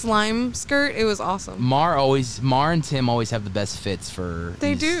smiley say, slime skirt. It was awesome. Mar and Tim always have the best fits for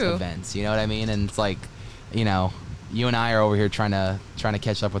these events. You know what I mean? And it's like, you know, you and I are over here trying to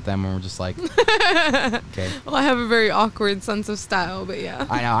catch up with them, and we're just like, okay. Well, I have a very awkward sense of style, but yeah.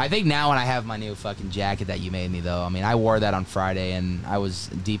 I know. I think now when I have my new fucking jacket that you made me, though, I mean, I wore that on Friday, and I was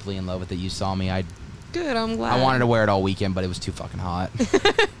deeply in love with it. You saw me. Good, I'm glad. I wanted to wear it all weekend, but it was too fucking hot.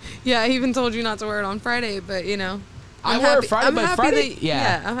 Yeah, I even told you not to wear it on Friday, but, you know. I wore it Friday, but Friday,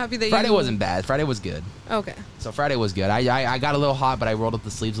 yeah, I'm happy that Friday wasn't bad. Friday was good. Okay. So Friday was good. I got a little hot, but I rolled up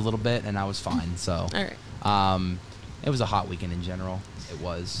the sleeves a little bit, and I was fine. So. All right. It was a hot weekend in general. It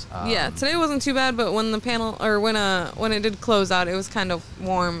was. Yeah, today wasn't too bad, but when the panel or when it did close out, it was kind of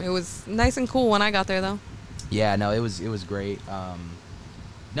warm. It was nice and cool when I got there, though. Yeah, no, it was great. And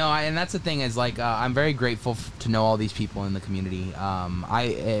that's the thing is like I'm very grateful to know all these people in the community.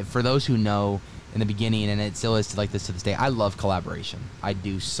 For those who know in the beginning, and it still is like this to this day, I love collaboration. I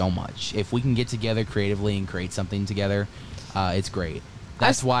do so much. If we can get together creatively and create something together, it's great.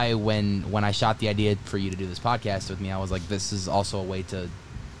 That's why when I shot the idea for you to do this podcast with me, I was like, this is also a way that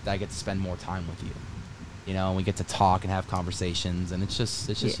I get to spend more time with you. You know, and we get to talk and have conversations, and it's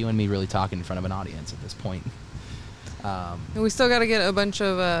just you and me really talking in front of an audience at this point. And we still got to get a bunch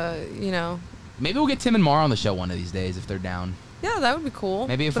of, you know. Maybe we'll get Tim and Mar on the show one of these days if they're down. Yeah, that would be cool.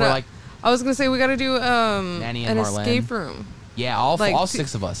 Maybe if we're like. I was gonna say we got to do Manny and an Marlene. escape room. Yeah, all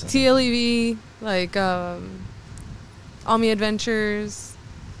six of us. TLEV, like Ami Adventures.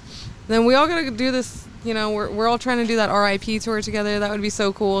 Then we all gotta do this. You know, we're all trying to do that RIP tour together. That would be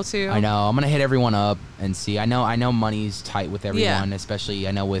so cool too. I know. I'm gonna hit everyone up and see. I know money's tight with everyone, especially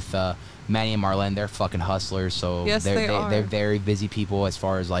I know with Manny and Marlene. They're fucking hustlers, so yes, they're very busy people as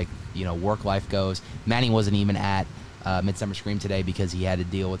far as like, you know, work life goes. Manny wasn't even at Midsummer Scream today because he had to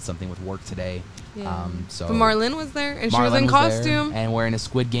deal with something with work today. Yeah. So but Marlene was there, and Marlene she was in costume and wearing a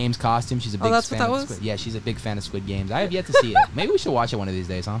Squid Games costume. She's a big that's fan what that of was? Squid. Yeah, she's a big fan of Squid Games. I have yet to see it. Maybe we should watch it one of these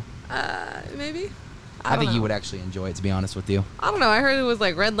days, huh? Maybe. I think you would actually enjoy it, to be honest with you. I don't know. I heard it was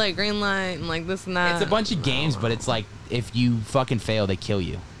like red light, green light, and like this and that. It's a bunch of games, but it's like if you fucking fail, they kill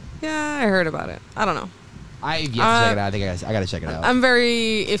you. Yeah, I heard about it. I don't know. I have yet to check it out. I think I gotta check it out. I'm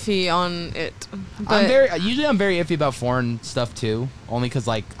very iffy on it. I'm very iffy about foreign stuff too. Only because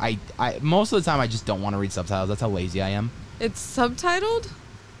like I most of the time I just don't want to read subtitles. That's how lazy I am. It's subtitled?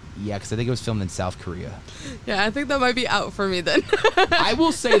 Yeah, because I think it was filmed in South Korea. Yeah, I think that might be out for me then. I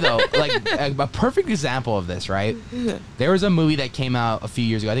will say though, like a perfect example of this, right? There was a movie that came out a few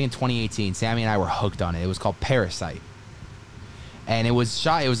years ago. I think in 2018. Sammy and I were hooked on it. It was called Parasite. And it was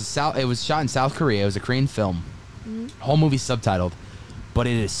shot in South Korea. It was a Korean film. Mm-hmm. Whole movie subtitled. But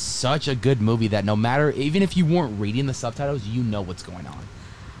it is such a good movie that no matter, even if you weren't reading the subtitles, you know what's going on.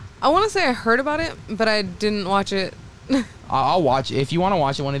 I want to say I heard about it, but I didn't watch it. I'll watch it. If you want to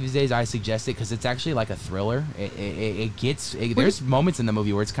watch it one of these days, I suggest it because it's actually like a thriller. There's moments in the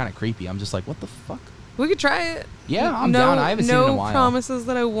movie where it's kind of creepy. I'm just like, what the fuck? We could try it. Yeah, I'm down. I haven't seen it in a while. No promises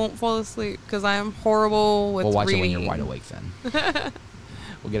that I won't fall asleep because I am horrible with reading. We'll watch it when you're wide awake then.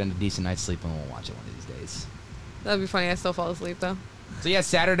 We'll get a decent night's sleep and we'll watch it one of these days. days. That'd be funny. I still fall asleep though. So yeah,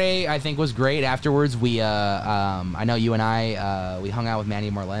 Saturday I think was great. Afterwards, we I know you and I we hung out with Manny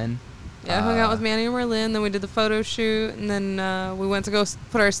and Marlene. Yeah, I hung out with Manny and Merlin. Then we did the photo shoot, and then we went to go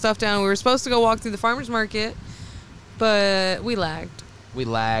put our stuff down. We were supposed to go walk through the farmers market, but we lagged.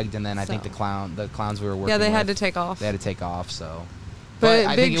 And then I think the clowns we were working. Yeah, they had with, to take off. They had to take off. So,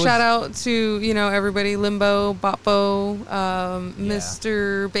 but big shout out to everybody, Limbo, Boppo,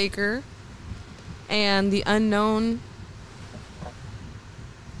 Mr. Baker, and the unknown.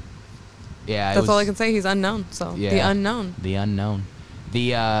 Yeah, that's all I can say. He's unknown. So the unknown. The unknown.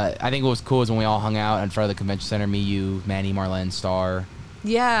 I think what was cool is when we all hung out in front of the convention center. Me, you, Manny, Marlene, Star.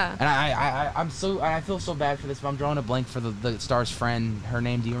 Yeah. And I feel so bad for this, but I'm drawing a blank for the Star's friend. Her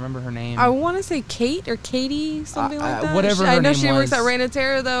name? Do you remember her name? I want to say Kate or Katie, something like that. Whatever. I know she works at Reign of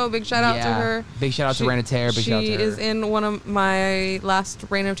Terror though. Big shout out to her. Big shout out to Reign of Terror. Big shout out to her. She is in one of my last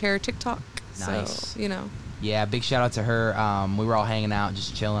Reign of Terror TikTok. Nice. So, Yeah, big shout out to her. We were all hanging out,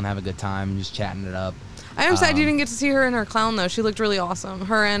 just chilling, having a good time, just chatting it up. I am sad you didn't get to see her in her clown though. She looked really awesome.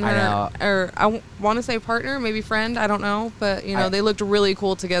 Her and her, I want to say partner, maybe friend. I don't know, but they looked really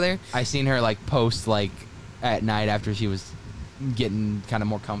cool together. I seen her post at night after she was getting kind of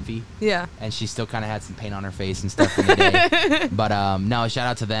more comfy. Yeah. And she still kind of had some paint on her face and stuff in the day. But no, shout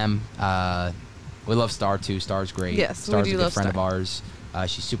out to them. We love Star too. Star's great. Yes, Star's we do a good love friend Star. of ours.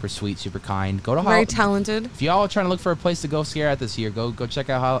 She's super sweet, super kind. Go to very talented. If y'all are trying to look for a place to go scare at this year, go check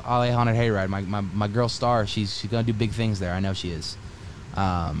out Holly Haunted Hayride. My girl Star, she's gonna do big things there. I know she is.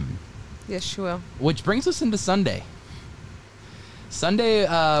 Yes, she will. Which brings us into Sunday. Sunday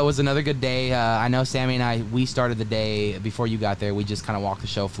was another good day. I know Sammy and we started the day before you got there. We just kind of walked the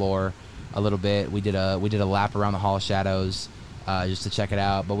show floor a little bit. We did a lap around the Hall of Shadows just to check it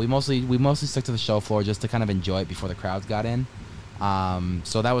out. But we mostly stuck to the show floor just to kind of enjoy it before the crowds got in.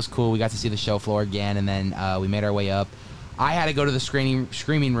 So that was cool. We got to see the show floor again, and then we made our way up. I had to go to the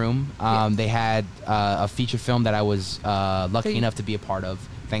screaming room. They had a feature film that I was lucky enough to be a part of,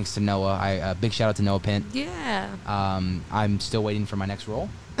 thanks to Noah. Big shout out to Noah Pint. Yeah. I'm still waiting for my next role,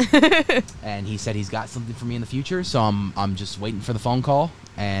 and he said he's got something for me in the future. So I'm just waiting for the phone call,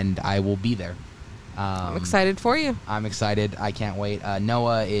 and I will be there. I'm excited for you. I'm excited. I can't wait.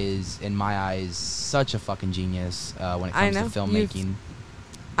 Noah is, in my eyes, such a fucking genius when it comes to filmmaking.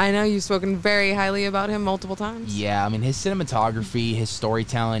 I know you've spoken very highly about him multiple times. Yeah, I mean his cinematography, his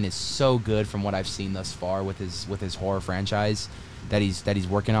storytelling is so good from what I've seen thus far with his horror franchise that he's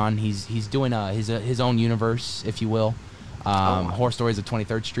working on. He's doing his own universe, if you will. Horror Stories of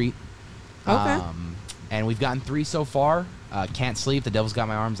 23rd Street. Okay. And we've gotten 3 so far. Can't Sleep, The Devil's Got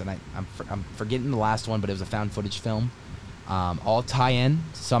My Arms, and I'm forgetting the last one, but it was a found footage film. All tie in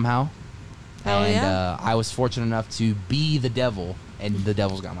somehow. Hell and yeah. I was fortunate enough to be the devil, and The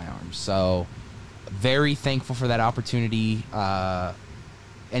Devil's Got My Arms. So very thankful for that opportunity.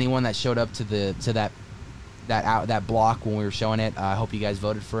 Anyone that showed up to that block when we were showing it, I hope you guys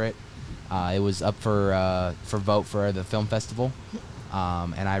voted for it. It was up for vote for the film festival.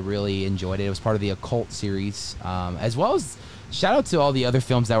 And I really enjoyed it. It was part of the Occult series, as well as shout out to all the other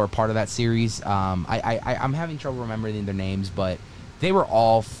films that were part of that series. I'm having trouble remembering their names, but they were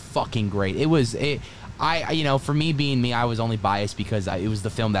all fucking great. For me being me, I was only biased because it was the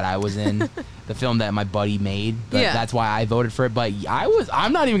film that I was in, the film that my buddy made. That's why I voted for it. But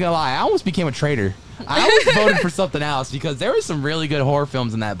I'm not even gonna lie, I almost became a traitor. I almost voted for something else because there were some really good horror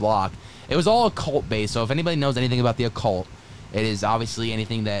films in that block. It was all occult based. So if anybody knows anything about the occult, it is obviously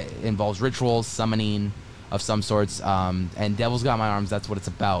anything that involves rituals, summoning of some sorts, and Devil's Got My Arms. That's what it's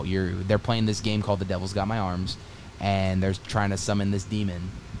about. They're playing this game called The Devil's Got My Arms, and they're trying to summon this demon,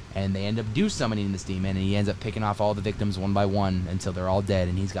 and they end up summoning this demon, and he ends up picking off all the victims one by one until they're all dead,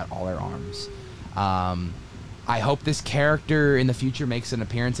 and he's got all their arms. I hope this character in the future makes an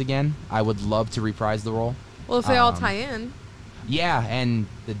appearance again. I would love to reprise the role. Well, if they all tie in. Yeah, and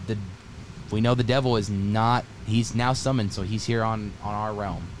we know the devil is not. He's now summoned, so he's here on our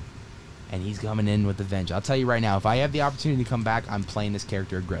realm, and he's coming in with revenge. I'll tell you right now, if I have the opportunity to come back, I'm playing this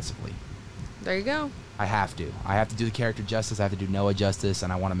character aggressively. There you go. I have to. I have to do the character justice. I have to do Noah justice,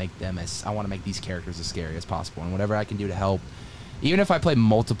 and I want to make these characters as scary as possible, and whatever I can do to help. Even if I play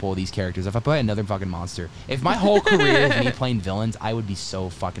multiple of these characters, if I play another fucking monster, if my whole career is me playing villains, I would be so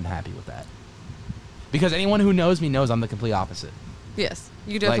fucking happy with that. Because anyone who knows me knows I'm the complete opposite. Yes,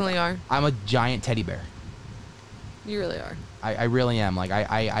 you definitely are. I'm a giant teddy bear. You really are. I really am.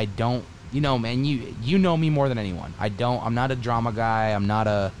 I don't, man, you know me more than anyone. I'm not a drama guy. I'm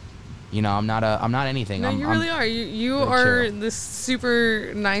not anything. No, you really are. You are this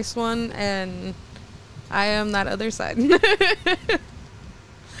super nice one, and I am that other side.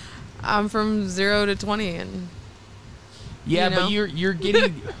 I'm from 0 to 20, and yeah, you know? but you're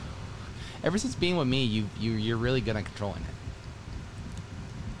getting. Ever since being with me, you're really good at controlling it.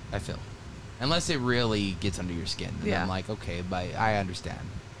 I feel, unless it really gets under your skin, and Yeah. I'm like, okay, but I understand.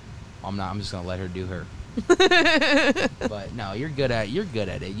 I'm not. I'm just gonna let her do her. But no, you're good at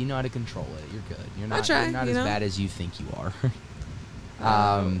it. You know how to control it. You're good. You're not. try, You're not you as know? bad as you think you are.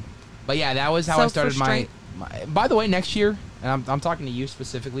 But yeah, that was how I started my. By the way, next year, and I'm talking to you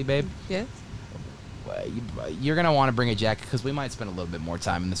specifically, babe. Yes. You're gonna want to bring a jacket because we might spend a little bit more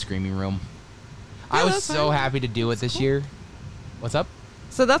time in the screaming room. Yeah, I was that's so fine. happy to do it this year. What's up?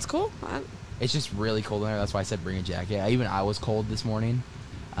 So that's cool. It's just really cold in there. That's why I said bring a jacket. Even I was cold this morning,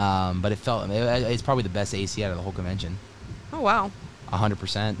 but it's probably the best AC out of the whole convention. Oh wow.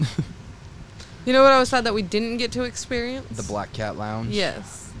 100%. You know what I was sad that we didn't get to experience? The Black Cat Lounge.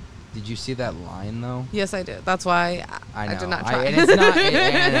 Yes. Did you see that line though? Yes, I did. That's why I know. I did not try. And it's not.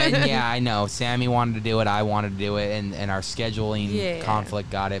 And yeah, I know. Sammy wanted to do it. I wanted to do it, and our scheduling conflict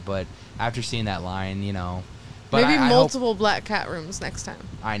got it. But after seeing that line, you know. But Maybe I multiple Black Cat rooms next time.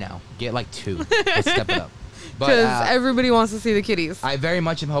 I know. Get like 2. Let's step it up. Because everybody wants to see the kitties. I very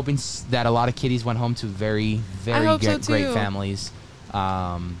much am hoping that a lot of kitties went home to very, very great families.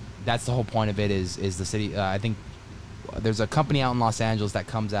 That's the whole point of it. Is the city? I think there's a company out in Los Angeles that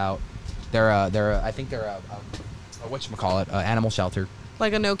comes out. I think they're a whatchamacallit, animal shelter.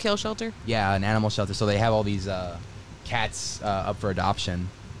 Like a no-kill shelter? Yeah, an animal shelter. So they have all these cats up for adoption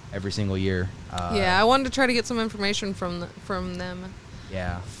every single year. Yeah, I wanted to try to get some information from them.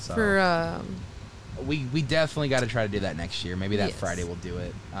 Yeah. So For we definitely got to try to do that next year. Maybe that Yes. Friday we'll do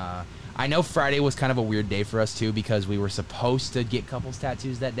it. I know Friday was kind of a weird day for us too because we were supposed to get couples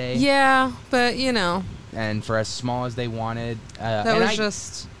tattoos that day. Yeah, but you know. And for as small as they wanted,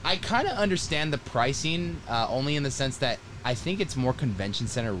 I kind of understand the pricing, only in the sense that I think it's more convention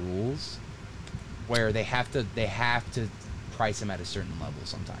center rules, where they have to price them at a certain level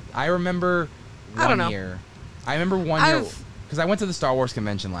sometimes. I remember one year because I went to the Star Wars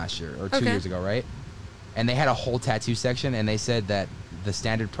convention last year or 2 years ago, right? And they had a whole tattoo section, and they said that the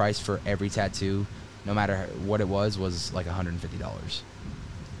standard price for every tattoo, no matter what it was like $150.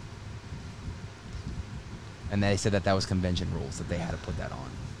 And they said that was convention rules that they had to put that on.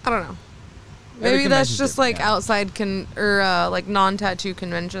 I don't know. Every Maybe that's convention's just different, like outside like non-tattoo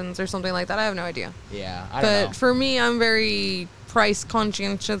conventions or something like that. I have no idea. Yeah, I don't know. But for me, I'm very price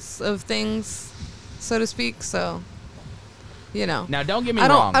conscientious of things, so to speak. So, you know. Now, don't get me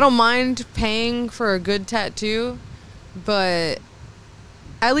wrong. I don't mind paying for a good tattoo, but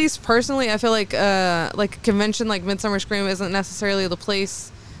at least personally, I feel like a convention like Midsummer Scream isn't necessarily the place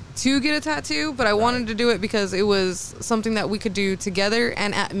to get a tattoo, but I wanted to do it because it was something that we could do together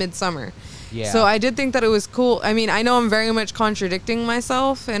and at Midsummer. Yeah. So I did think that it was cool. I mean, I know I'm very much contradicting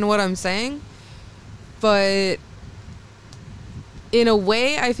myself in what I'm saying, but in a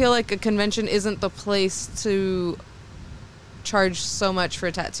way, I feel like a convention isn't the place to charge so much for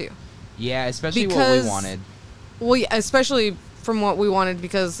a tattoo. Yeah, especially what we wanted. Well, yeah, especially from what we wanted,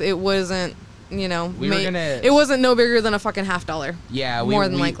 because it wasn't, you know, it wasn't no bigger than a fucking $50. Yeah, more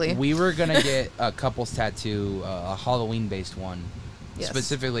than likely. We were gonna get a couple's tattoo, a Halloween-based one, Yes.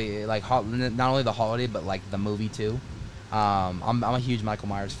 specifically like not only the holiday but like the movie too. I'm a huge Michael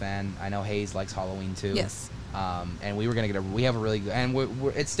Myers fan. I know Hayes likes Halloween too. Yes. And we were gonna we have a really good, and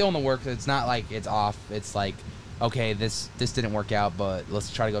it's still in the works. It's not like it's off. It's like, okay, this didn't work out, but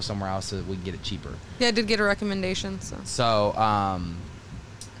let's try to go somewhere else so that we can get it cheaper. Yeah, I did get a recommendation. So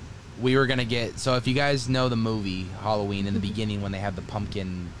we were gonna get. So if you guys know the movie Halloween, in the beginning when they have the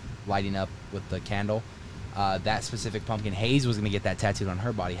pumpkin lighting up with the candle, that specific pumpkin, Hayes was gonna get that tattooed on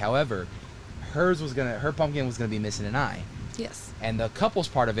her body. However, her pumpkin was gonna be missing an eye. Yes. And the couple's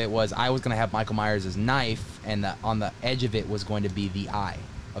part of it was I was gonna have Michael Myers' knife, and on the edge of it was going to be the eye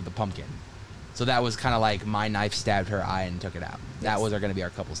of the pumpkin. So that was kind of like my knife stabbed her eye and took it out. Yes. That was going to be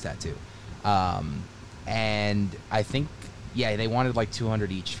our couple's tattoo. And I think, yeah, they wanted like $200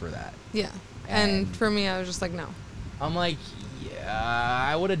 each for that. Yeah. And for me, I was just like, no. I'm like, yeah,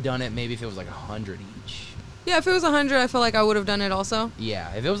 I would have done it maybe if it was like $100 each. Yeah, if it was $100, I feel like I would have done it also.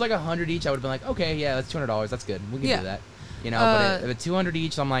 Yeah, if it was like $100 each, I would have been like, okay, yeah, that's $200. That's good. We can do that. You know, but at $200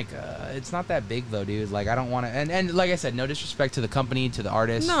 each, I'm like, it's not that big though, dude. Like, I don't want to. And like I said, no disrespect to the company, to the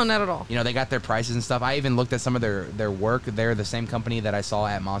artist. No, not at all. You know, they got their prices and stuff. I even looked at some of their work. They're the same company that I saw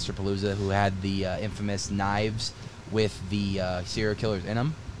at Monsterpalooza, who had the infamous knives with the serial killers in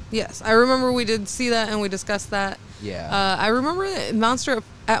them. Yes, I remember we did see that and we discussed that. Yeah. I remember at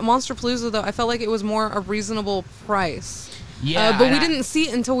Monsterpalooza though, I felt like it was more a reasonable price. Yeah, but we didn't see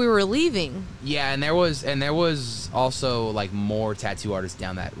it until we were leaving. Yeah, and there was also like more tattoo artists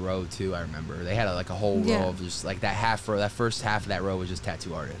down that row too. I remember they had like a whole row of just like that half row. That first half of that row was just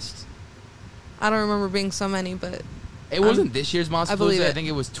tattoo artists. I don't remember being so many, but it wasn't this year's Monster Palooza. I think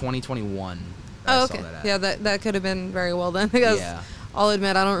it was 2021. Oh, okay. Yeah, that could have been very well then. Because I'll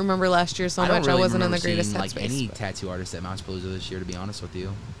admit I don't remember last year so much. I wasn't in the greatest headspace. Like any tattoo artist at Monster Palooza this year, to be honest with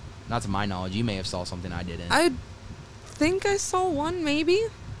you. Not to my knowledge. You may have saw something I didn't. I think I saw one, maybe.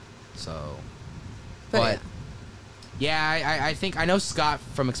 So, but yeah, I think I know Scott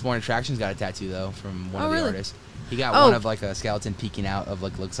from Exploring Attractions got a tattoo though from one of the artists. He got one of like a skeleton peeking out of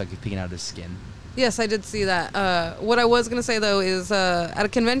like looks like he's peeking out of his skin. Yes, I did see that. What I was gonna say though is at a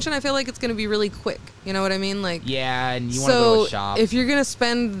convention, I feel like it's gonna be really quick. You know what I mean? Like yeah, and you want to go to a shop. If you're gonna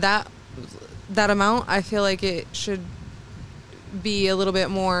spend that amount, I feel like it should be a little bit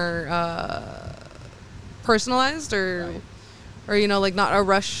more personalized or you know, like not a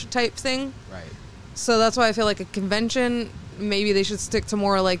rush type thing. Right. So that's why I feel like a convention, maybe they should stick to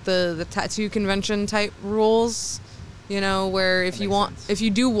more like the tattoo convention type rules. You know, where if you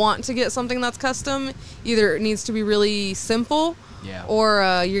do want to get something that's custom, either it needs to be really simple,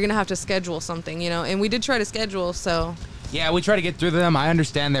 or you're gonna have to schedule something. You know, and we did try to schedule, so. Yeah, we try to get through them. I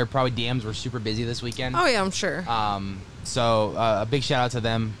understand their probably DMs were super busy this weekend. Oh yeah, I'm sure. So a big shout out to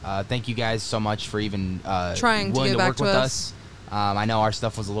them. Thank you guys so much for even trying to get back to us. I know our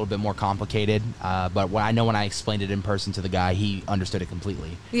stuff was a little bit more complicated, but when I explained it in person to the guy, he understood it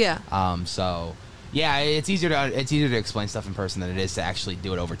completely. Yeah. So. Yeah, it's easier to explain stuff in person than it is to actually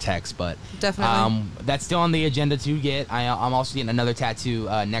do it over text. But definitely, that's still on the agenda to get. I'm also getting another tattoo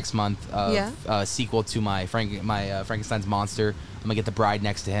next month. Sequel to my Frankenstein's monster. I'm gonna get the bride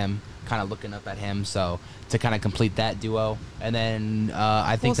next to him, kind of looking up at him. So to kind of complete that duo, and then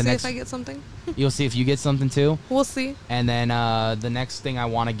I think we'll see if I get something. You'll see if you get something too. We'll see. And then the next thing I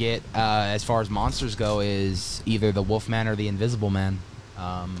want to get as far as monsters go is either the Wolfman or the Invisible Man.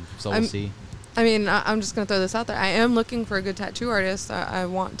 So we'll see. I mean, I'm just going to throw this out there. I am looking for a good tattoo artist. I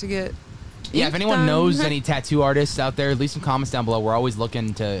want to get if anyone knows any tattoo artists out there, leave some comments down below. We're always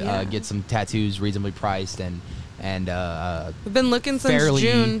looking to get some tattoos reasonably priced. And we've been looking since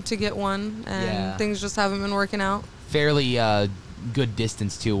June to get one, and things just haven't been working out. Fairly good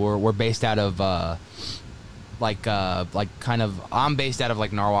distance, too. We're based out of, I'm based out of,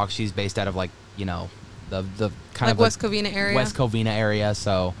 like, Norwalk. She's based out of, like, you know, the kind of West Covina area. West Covina area,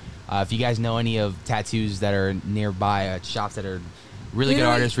 so... if you guys know any of tattoos that are nearby, shops that are really good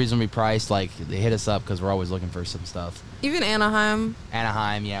artists, reasonably priced, like, hit us up because we're always looking for some stuff. Even Anaheim.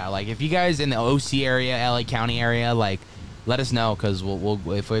 Anaheim, yeah. Like, if you guys in the OC area, LA County area, like, let us know because we'll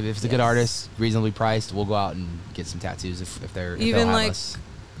if it's a good artist, reasonably priced, we'll go out and get some tattoos if they'll have us.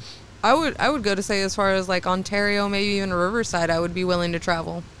 I would go to say as far as like Ontario, maybe even Riverside, I would be willing to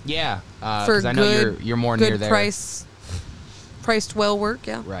travel. Yeah, because I know you're more near there. Priced well work,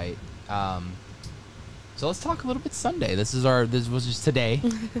 yeah. Right. So let's talk a little bit Sunday. This was just today.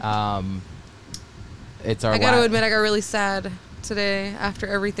 It's our. I got to admit, I got really sad today after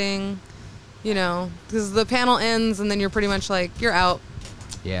everything, you know, because the panel ends and then you're pretty much like you're out.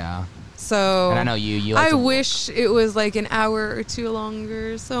 Yeah. So. And I know you. Like I wish it was like an hour or two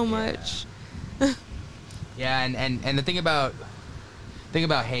longer. So much. Yeah, and the thing about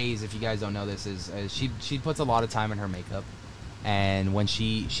Hayes, if you guys don't know this, is she puts a lot of time in her makeup. And when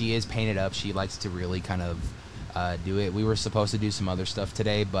she is painted up, she likes to really kind of do it. We were supposed to do some other stuff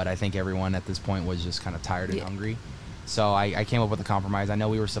today, but I think everyone at this point was just kind of tired and hungry. So I came up with a compromise. I know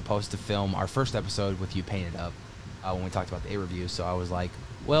we were supposed to film our first episode with you painted up when we talked about the A-review. So I was like,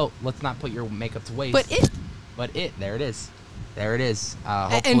 well, let's not put your makeup to waste. But there it is. There it is.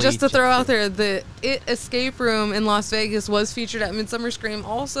 And just to throw out there, the It escape room in Las Vegas was featured at Midsummer Scream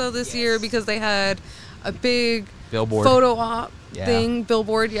also this year because they had a big billboard photo op thing,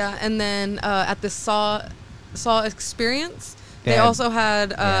 billboard, and then at the Saw Experience, they also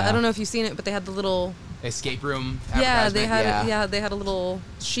had I don't know if you've seen it, but they had the little escape room. They had a little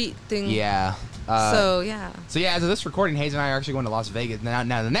sheet thing. So as of this recording, Hayes and I are actually going to Las Vegas now.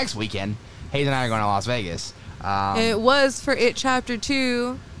 The next weekend, Hayes and I are going to Las Vegas. It was for It Chapter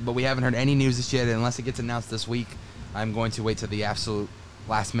 2, but we haven't heard any news just yet. Unless it gets announced this week, I'm going to wait to the absolute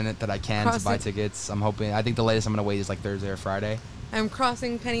last minute that I can to buy tickets. I think the latest I'm going to wait is like Thursday or Friday. I'm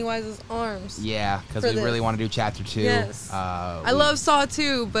crossing Pennywise's arms. Yeah, because we really want to do Chapter 2. Yes. I love Saw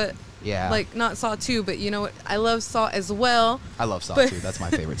 2, but like not Saw 2, but you know what? I love Saw as well. I love Saw 2. That's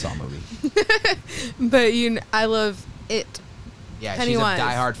my favorite Saw movie. But I love It. Yeah, Pennywise. She's a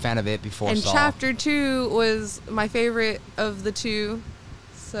diehard fan of It before Saw. And Chapter 2 was my favorite of the two.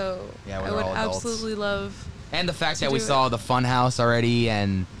 So I would absolutely love And the fact that we saw the fun house already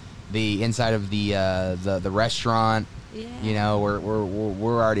and the inside of the restaurant. Yeah. You know,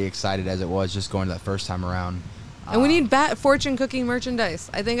 we're already excited as it was just going to that first time around. And we need Bat Fortune cookie merchandise.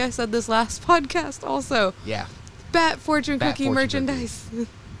 I think I said this last podcast also. Yeah. Bat Fortune cookie merchandise.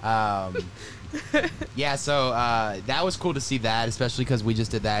 Yeah, so that was cool to see that, especially because we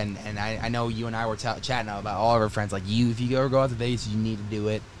just did that, and I know you and I were chatting about all of our friends, like, if you ever go out to Vegas, you need to do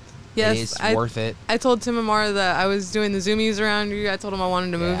it. Yes, it is worth it. I told Tim Amar that I was doing the Zoomies around you. I told him I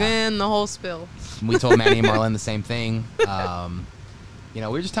wanted to move in, the whole spill. We told Manny and Marlon the same thing. You know,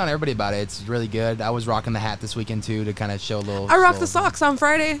 we were just telling everybody about it. It's really good. I was rocking the hat this weekend too to kind of show a little. I rocked the socks on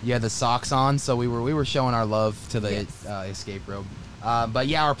Friday. Yeah, the socks on. So we were showing our love to the escape rope. But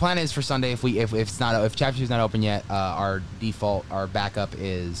yeah, our plan is for Sunday. If Chapter 2 is not open yet, our backup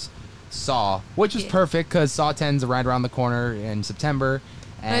is Saw, which is perfect because Saw 10's right around the corner in September.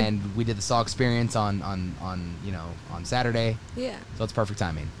 And we did the Saw experience on Saturday. Yeah. So it's perfect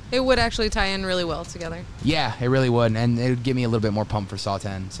timing. It would actually tie in really well together. Yeah, it really would. And it would get me a little bit more pumped for Saw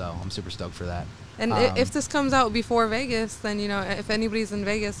 10. So I'm super stoked for that. And if this comes out before Vegas, then, if anybody's in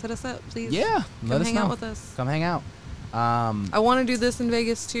Vegas, hit us up, please. Yeah. Come hang out with us. Come hang out. I want to do this in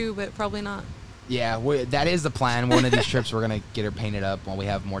Vegas too, but probably not. Yeah, that is the plan. One of these trips, we're going to get her painted up when we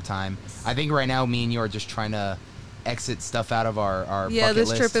have more time. I think right now, me and you are just trying to exit stuff out of our bucket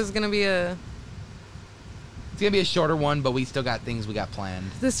list. This trip is going to be It's going to be a shorter one, but we still got things we got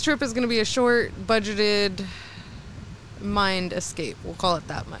planned. This trip is going to be a short, budgeted mind escape. We'll call it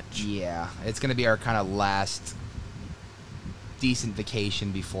that much. Yeah, it's going to be our kind of last decent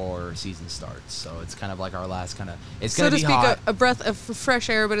vacation before season starts. So it's kind of like our last kind of... It's going to be hot. A breath of fresh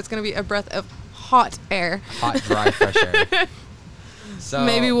air, but it's going to be a breath of hot air. Hot, dry, fresh air. So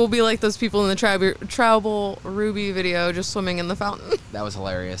maybe we'll be like those people in the Tribal Ruby video, just swimming in the fountain. That was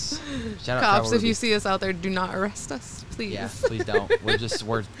hilarious. Shout out Cops, if you see us out there, do not arrest us, please. Yeah, please don't. We're just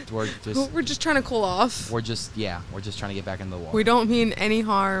trying to cool off. We're just trying to get back into the water. We don't mean any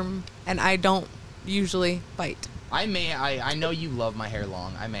harm, and I don't usually bite. I know you love my hair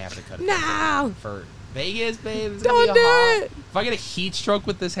long. I may have to cut it. No! For Vegas, babe. It's don't gonna be do hot. it. If I get a heat stroke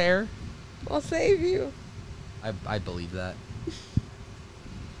with this hair, I'll save you. I believe that.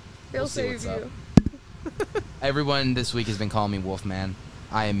 He'll save you. Everyone this week has been calling me Wolfman.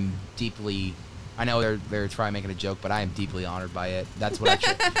 I am deeply... I know they're trying making a joke, but I am deeply honored by it. That's what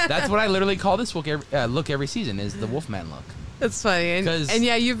I literally call this look every season, is the Wolfman look. It's funny. And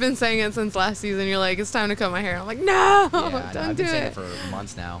yeah, you've been saying it since last season. You're like, it's time to cut my hair. I'm like, no, don't do it. I've been saying it for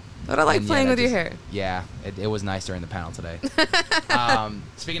months now. But I like playing with your hair. Yeah, it was nice during the panel today.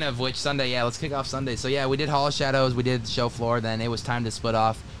 Speaking of which, Sunday, let's kick off Sunday. So yeah, we did Hall of Shadows, we did show floor, then it was time to split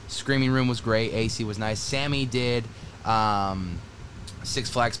off. Screaming Room was great, AC was nice. Sammy did Six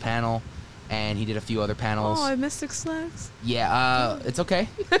Flags panel, and he did a few other panels. Oh, I missed Six Flags. Yeah, it's okay.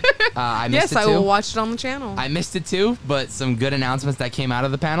 I missed it too. Yes, I will watch it on the channel. I missed it too, but some good announcements that came out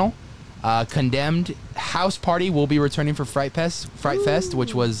of the panel. Condemned House Party will be returning for Fright Fest,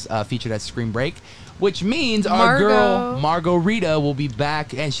 which was featured at Scream Break, which means our girl Margot Rita will be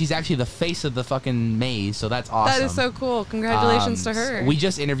back, and she's actually the face of the fucking maze, so that's awesome. That is so cool. Congratulations to her. We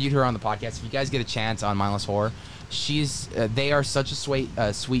just interviewed her on the podcast. If you guys get a chance on Mindless Horror, they are such a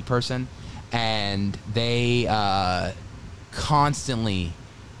sweet person, and they constantly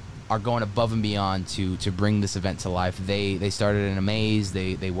are going above and beyond to bring this event to life. They started in a maze.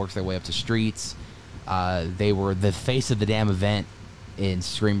 They worked their way up to streets. They were the face of the damn event in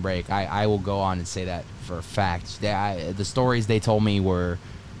Scream Break. I will go on and say that for a fact. The stories they told me were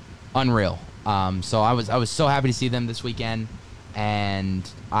unreal. So I was so happy to see them this weekend, and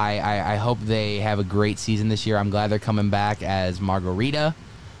I hope they have a great season this year. I'm glad they're coming back as Margarita.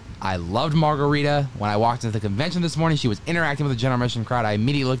 I loved Margarita. When I walked into the convention this morning, she was interacting with the general admission crowd. I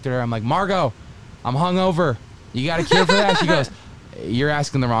immediately looked at her. I'm like, Margot, I'm hungover. You got a cure for that? She goes, you're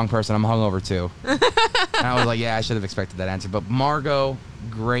asking the wrong person. I'm hungover too. And I was like, yeah, I should have expected that answer. But Margot,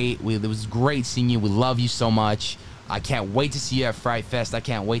 great. It was great seeing you. We love you so much. I can't wait to see you at Fright Fest. I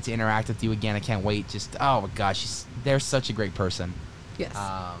can't wait to interact with you again. I can't wait. Just, oh my gosh, they're such a great person. Yes.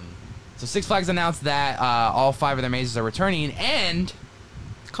 So Six Flags announced that all 5 of their mazes are returning, and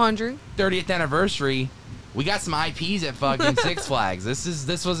Conjuring 30th anniversary, we got some IPs at fucking Six Flags.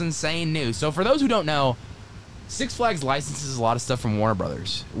 This was insane news. So for those who don't know, Six Flags licenses a lot of stuff from Warner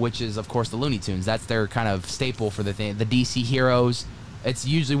Brothers, which is of course the Looney Tunes. That's their kind of staple for the thing. The DC heroes, it's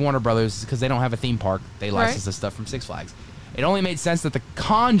usually Warner Brothers because they don't have a theme park. They license the stuff from Six Flags. It only made sense that the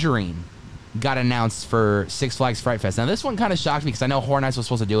Conjuring got announced for Six Flags Fright Fest. Now this one kind of shocked me because I know Horror Nights was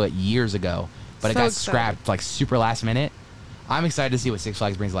supposed to do it years ago, but it got scrapped like super last minute. I'm excited to see what Six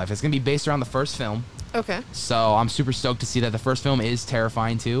Flags brings to life. It's going to be based around the first film. Okay. So I'm super stoked to see that. The first film is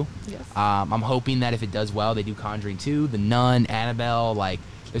terrifying too. Yes. I'm hoping that if it does well, they do Conjuring 2, The Nun, Annabelle. Like,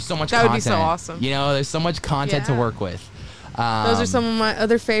 there's so much That would content. be so awesome. You know, there's so much content to work with. Those are some of my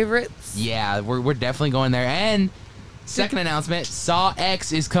other favorites. Yeah, we're definitely going there. And second announcement, Saw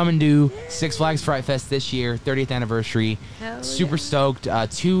X is coming to Six Flags Fright Fest this year, 30th anniversary. Hell Super stoked.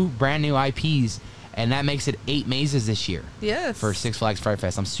 2 brand new IPs, and that makes it 8 mazes this year. Yes. For Six Flags Fright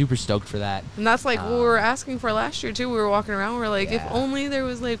Fest. I'm super stoked for that. And that's like what we were asking for last year too. We were walking around, we were like, if Yeah. only there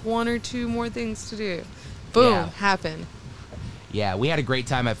was like 1 or 2 more things to do. Boom, Yeah. happened. Yeah, we had a great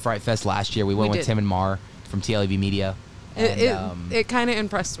time at Fright Fest last year. We went with Tim and Mar from TLEV Media. And, It kind of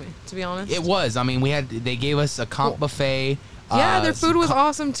impressed me, to be honest. it was. I mean, they gave us a comp buffet. Yeah, their food was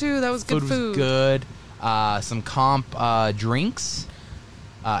awesome too. That was good food. Was good. Some comp drinks,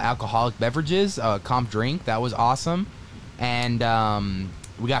 alcoholic beverages, comp drink. That was awesome. And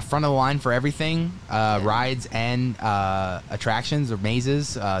we got front of the line for everything. Rides and attractions or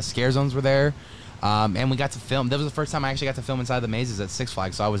mazes. Scare zones were there. And we got to film. That was the first time I actually got to film inside the mazes at Six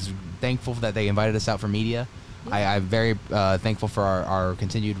Flags. So I was thankful that they invited us out for media. I'm very thankful for our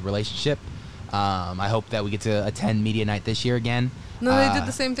continued relationship. I hope that we get to attend media night this year again. No, they did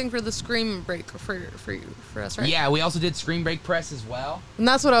the same thing for the Scream break for us, right? Yeah, we also did Scream Break Press as well. And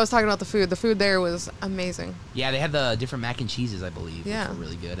that's what I was talking about, the food. The food there was amazing. Yeah, they had the different mac and cheeses, I believe. Yeah. Which were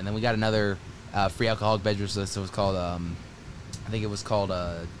really good. And then we got another free alcoholic beverage list. It was called, I think it was called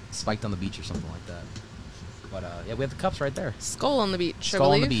Spiked on the Beach or something like that. But yeah, we have the cups right there. Skull on the Beach,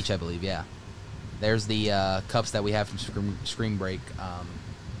 Skull on the Beach, I believe, yeah. There's the cups that we have from Scream Break.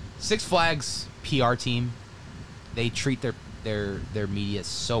 Six Flags PR team, they treat their media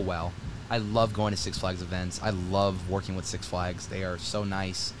so well. I love going to Six Flags events. I love working with Six Flags. They are so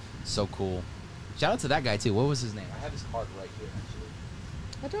nice, so cool. Shout out to that guy too. What was his name? I have his card right here,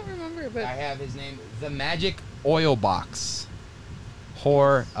 actually. I don't remember, but I have his name. The Magic Oil Box.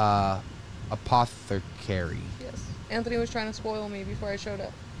 Whore Apothecary. yes, Anthony was trying to spoil me before I showed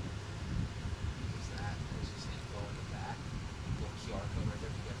up.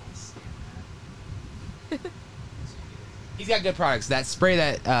 He's got good products. That spray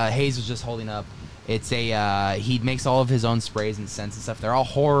that Hayes was just holding up, it's a he makes all of his own sprays and scents and stuff. They're all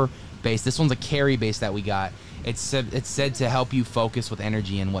horror based. This one's a carry base that we got. It's said to help you focus with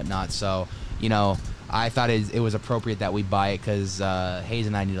energy and whatnot. So, you know, I thought it was appropriate that we buy it because Hayes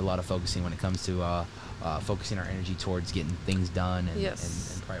and I need a lot of focusing when it comes to focusing our energy towards getting things done and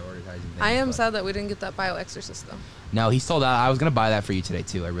prioritizing things. I am sad that we didn't get that Bio-Exorcist, though. No, he sold out. I was going to buy that for you today,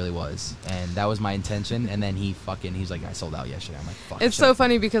 too. I really was. And that was my intention. And then he's like, I sold out yesterday. I'm like, fuck. It's so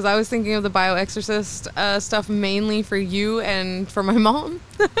funny because I was thinking of the Bio-Exorcist stuff mainly for you and for my mom.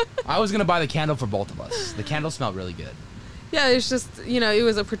 I was going to buy the candle for both of us. The candle smelled really good. Yeah, it's just, you know, it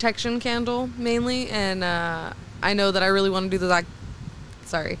was a protection candle mainly. And I know that I really want to do the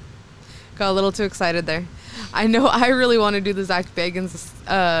Sorry. Got a little too excited there. I know I really want to do the Zach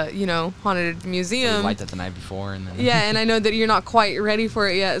Bagans, you know, haunted museum. We light that the night before, and then yeah, and I know that you're not quite ready for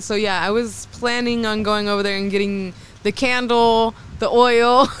it yet. So yeah, I was planning on going over there and getting the candle, the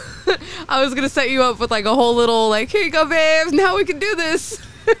oil. I was gonna set you up with like a whole little like, here you go, babe. Now we can do this.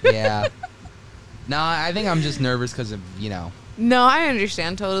 Yeah. No, I think I'm just nervous because of, you know. No, I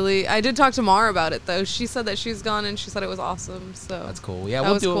understand totally. I did talk to Mara about it though. She said that she's gone and she said it was awesome. So that's cool. Yeah,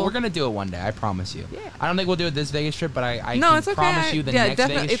 we'll do it. We're gonna do it one day. I promise you. Yeah. I don't think we'll do it this Vegas trip, but I no, can it's okay. promise you the next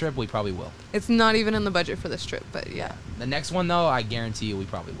Vegas trip we probably will. It's not even in the budget for this trip, but yeah. The next one though, I guarantee you we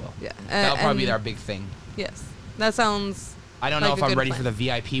probably will. Yeah. That'll probably be our big thing. Yes. That sounds. I don't know if I'm ready for the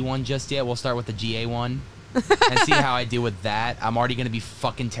VIP one just yet. We'll start with the GA one and see how I do with that. I'm already gonna be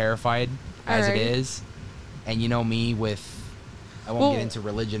fucking terrified as it is, and you know me with. I won't get into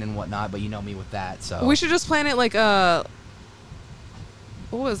religion and whatnot, but you know me with that, so. We should just plan it like what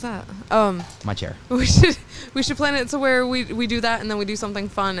was that? My chair. We should plan it to where we do that and then we do something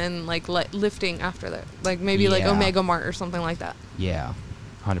fun and like lifting after that. Like maybe like Omega Mart or something like that. Yeah,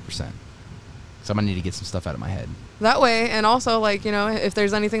 100%. So I'm gonna need to get some stuff out of my head. That way, and also like, you know, if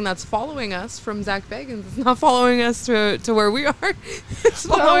there's anything that's following us from Zach Bagans, it's not following us to where we are. It's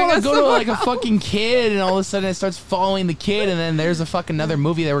following us. Go to like a fucking kid, and all of a sudden it starts following the kid, and then there's a fucking another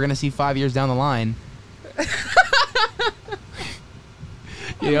movie that we're gonna see 5 years down the line.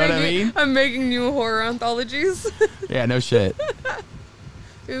 You know what I mean? I'm making new horror anthologies. Yeah, no shit.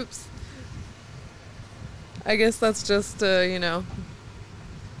 Oops. I guess that's just you know,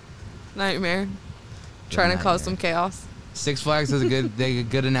 nightmare. Trying to cause some chaos. Six Flags is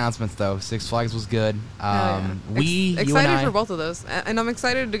good announcements though. Six Flags was good. Excited for both of those, and I'm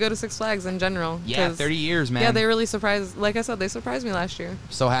excited to go to Six Flags in general. Yeah, 30 years, man. Yeah, they really surprised. Like I said, they surprised me last year.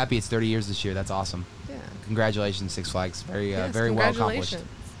 So happy it's 30 years this year. That's awesome. congratulations, Six Flags. Very Yes, very well accomplished.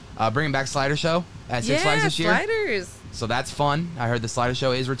 congratulations. Bringing back Slider Show at Six Flags this year. Sliders. So that's fun. I heard the Slider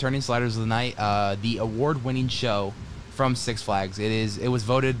Show is returning. Sliders of the Night, the award-winning show from Six Flags. It was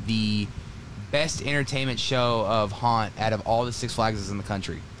voted the best entertainment show of haunt out of all the Six Flags in the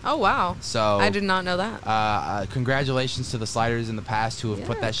country. Oh, wow. So I did not know that. Congratulations to the Sliders in the past who have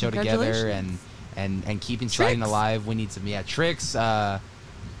put that show together and keeping sliding alive. We need some tricks.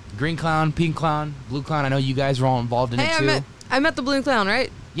 Green Clown, Pink Clown, Blue Clown. I know you guys were all involved in it too. I met the Blue Clown, right?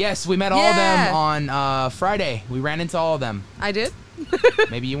 Yes, we met all of them on Friday. We ran into all of them. I did.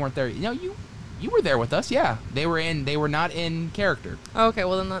 Maybe you weren't there. No, you were there with us. Yeah, they were not in character. Oh, okay,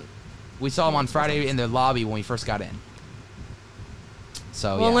 well then that. We saw them on Friday in the lobby when we first got in.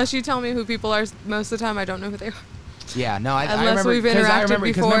 So unless you tell me who people are most of the time, I don't know who they are. Yeah, no, I Unless remember we've interacted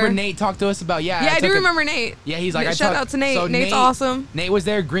because before. remember Nate talked to us about I do remember Nate. Yeah, he's like shout out to Nate. So Nate's awesome. Nate was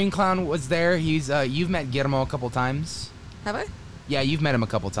there. Green Clown was there. He's you've met Guillermo a couple times. Have I? Yeah, you've met him a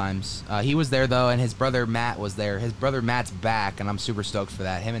couple times. He was there though, and his brother Matt was there. His brother Matt's back, and I'm super stoked for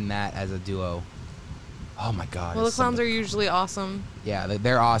that. Him and Matt as a duo. Oh my God. Well, the clowns are usually awesome. Yeah,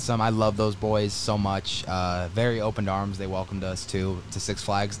 they're awesome. I love those boys so much. Very open arms. They welcomed us to Six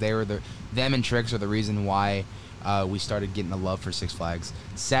Flags. Them and Trix are the reason why we started getting a love for Six Flags.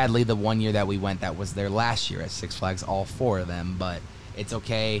 Sadly, the one year that we went, that was their last year at Six Flags, all four of them. But it's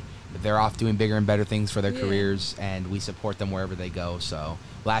okay. They're off doing bigger and better things for their careers, and we support them wherever they go. So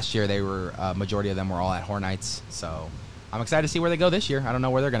last year, they were majority of them were all at Horror Nights. So I'm excited to see where they go this year. I don't know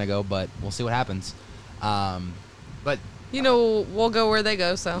where they're gonna go, but we'll see what happens. But we'll go where they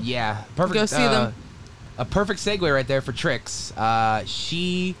go. So yeah, perfect. Go see them. A perfect segue right there for Trix.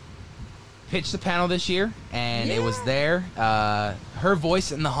 She pitched the panel this year, and it was there. Her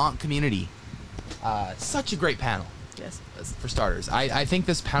voice in the haunt community. Such a great panel. Yes, for starters, I think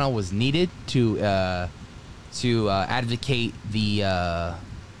this panel was needed to advocate the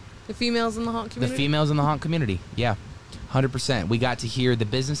females in the haunt community. The females in the haunt community. Yeah, 100%. We got to hear the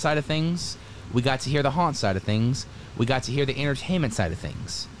business side of things. We got to hear the haunt side of things. We got to hear the entertainment side of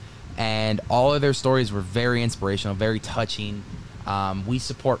things. And all of their stories were very inspirational, very touching. We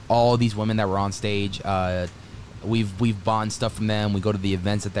support all of these women that were on stage. We've bought stuff from them. We go to the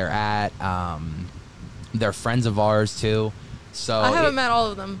events that they're at. They're friends of ours, too. So I haven't met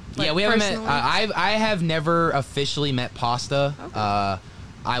all of them. Yeah, we haven't met. I have never officially met Pasta. Okay.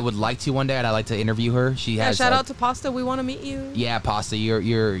 I would like to one day, and I'd like to interview her. She has. Shout out to Pasta. We want to meet you. Yeah, Pasta.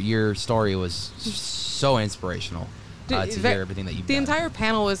 Your story was so inspirational. To hear everything that you've done. The entire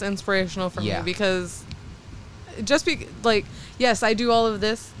panel was inspirational for me because, yes, I do all of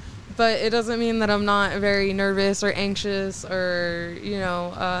this, but it doesn't mean that I'm not very nervous or anxious or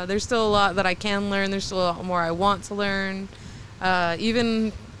there's still a lot that I can learn. There's still a lot more I want to learn.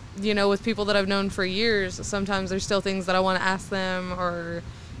 Even with people that I've known for years, sometimes there's still things that I want to ask them or,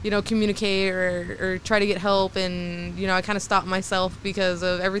 communicate or try to get help. And, I kind of stopped myself because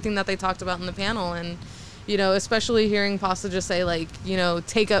of everything that they talked about in the panel. And, especially hearing Pasta just say,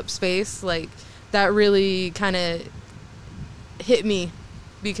 take up space, that really kind of hit me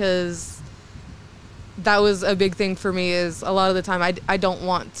because that was a big thing for me is a lot of the time I don't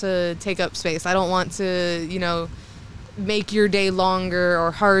want to take up space. I don't want to, make your day longer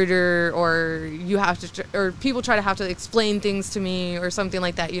or harder or you have to or people try to have to explain things to me or something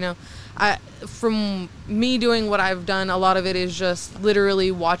like that. From me doing what I've done, a lot of it is just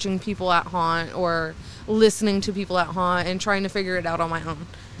literally watching people at haunt or listening to people at haunt and trying to figure it out on my own.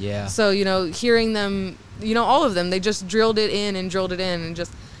 Yeah. So hearing them, all of them, they just drilled it in and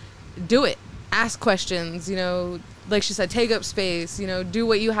just do it. Ask questions, like she said, take up space, do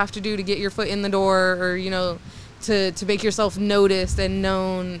what you have to do to get your foot in the door or to make yourself noticed and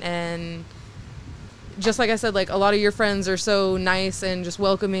known. And just like I said, a lot of your friends are so nice and just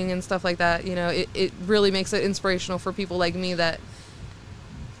welcoming and stuff like that. It really makes it inspirational for people like me that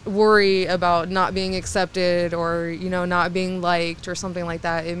worry about not being accepted or, not being liked or something like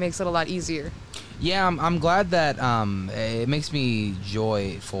that. It makes it a lot easier. Yeah, I'm glad that it makes me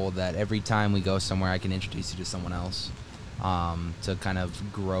joyful that every time we go somewhere I can introduce you to someone else to kind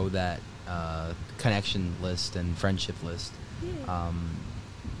of grow that connection list and friendship list. Yeah.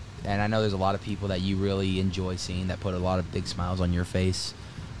 And I know there's a lot of people that you really enjoy seeing that put a lot of big smiles on your face.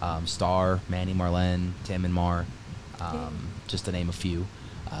 Star, Manny, Marlene, Tim, and Mar, just to name a few.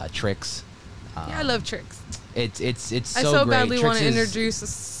 Trix. I love Trix. It's so great. I so badly want to introduce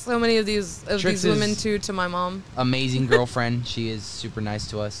so many of these women to my mom. Amazing girlfriend. She is super nice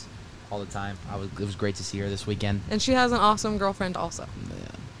to us all the time. It was great to see her this weekend. And she has an awesome girlfriend also.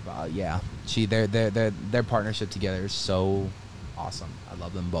 Yeah. Their partnership together is so awesome. I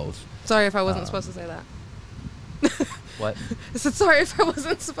love them both. Sorry if I wasn't supposed to say that. What? I said sorry if I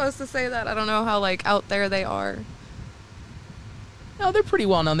wasn't supposed to say that. I don't know how like out there they are. No, they're pretty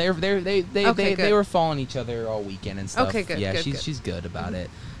well known. They Okay, they were following each other all weekend and stuff. Okay, good. Yeah, good, she's good about it.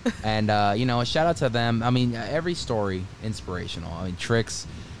 And you know, a shout out to them. I mean, every story inspirational. I mean, Trix,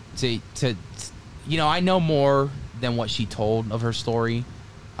 to you know, I know more than what she told of her story,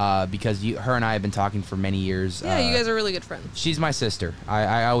 because her and I have been talking for many years. Yeah, you guys are really good friends. She's my sister.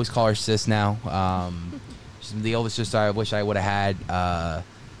 I always call her sis now. She's the oldest sister I wish I would have had.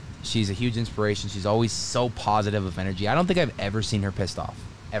 She's a huge inspiration. She's always so positive of energy. I don't think I've ever seen her pissed off,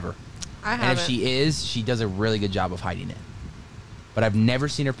 ever. I haven't. And if she is, she does a really good job of hiding it. But I've never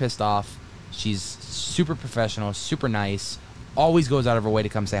seen her pissed off. She's super professional, super nice. Always goes out of her way to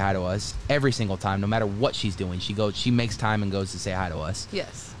come say hi to us every single time, no matter what she's doing. She makes time and goes to say hi to us.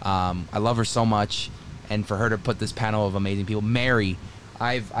 Yes. I love her so much, and for her to put this panel of amazing people. Mary,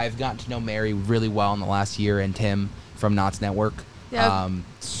 I've gotten to know Mary really well in the last year, and Tim from Knott's Network. Yeah.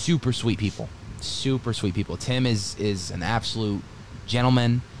 Super sweet people. Super sweet people. Tim is an absolute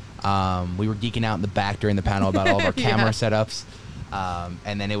gentleman. We were geeking out in the back during the panel about all of our camera setups.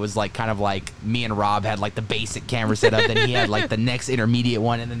 And then it was like kind of like me and Rob had like the basic camera setup, then he had like the next intermediate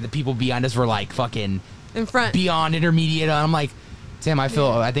one, and then the people behind us were like fucking in front beyond intermediate. And I'm like, Tim, I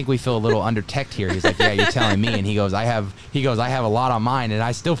think we feel a little under teched here. He's like, yeah, you're telling me. And he goes, I have a lot on mine and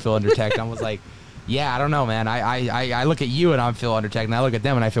I still feel under teched. I was like, yeah, I don't know, man. I look at you and I feel under teched, and I look at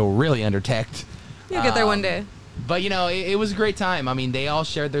them and I feel really under teched. You'll get there one day. But, you know, it was a great time. I mean, they all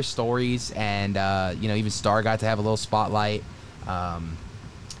shared their stories, and, you know, even Star got to have a little spotlight.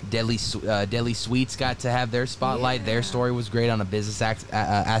 Deadly Sweets got to have their spotlight. Yeah. Their story was great on a business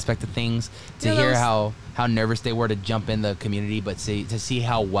aspect of things. To hear how nervous they were to jump in the community, but to see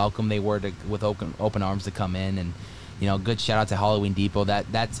how welcome they were with open arms to come in. And, you know, good shout out to Halloween Depot.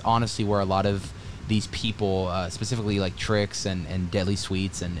 That's honestly where a lot of these people, specifically like Trix and Deadly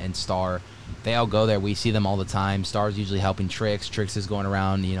Sweets and Star, they all go there. We see them all the time. Star's usually helping Trix. Trix is going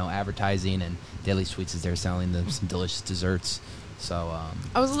around, you know, advertising, and Deadly Sweets is there selling them some delicious desserts. So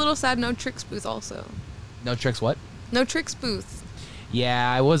I was a little sad. No Trix booth also. No Trix what? No Trix booth.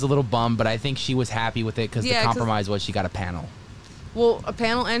 Yeah, I was a little bummed, but I think she was happy with it because the compromise was she got a panel. Well, a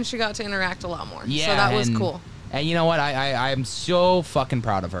panel, and she got to interact a lot more. Yeah, so that was cool. And you know what? I'm so fucking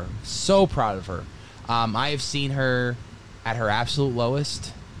proud of her. So proud of her. I have seen her at her absolute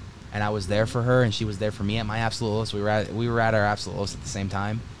lowest, and I was there for her, and she was there for me at my absolute lowest. We were at our absolute lowest at the same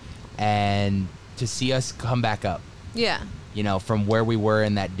time, and to see us come back up. Yeah. You know, from where we were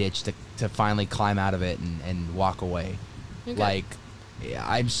in that ditch to finally climb out of it and walk away. Okay. Like,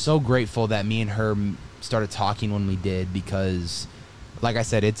 I'm so grateful that me and her started talking when we did, because, like I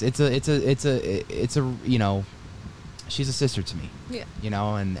said, it's a you know, she's a sister to me. Yeah. You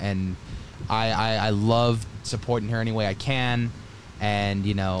know, and I love supporting her any way I can. And,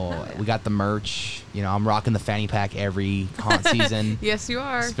 you know, we got the merch. You know, I'm rocking the fanny pack every haunt season. Yes, you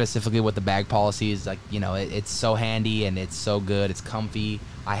are. Specifically with the bag policies. Like, you know, it's so handy and it's so good. It's comfy.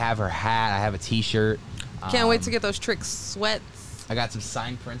 I have her hat. I have a T-shirt. Can't wait to get those Trix sweats. I got some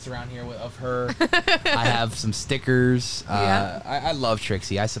signed prints around here of her. I have some stickers. Yeah. I love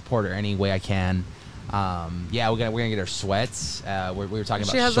Trixie. I support her any way I can. Yeah, we're gonna get her sweats. We were talking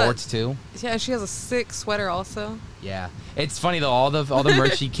about shorts too. Yeah, she has a sick sweater also. Yeah, it's funny though. All the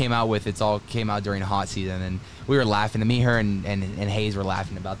merch she came out with, it's all came out during hot season, and we were laughing. Me, her, and Hayes were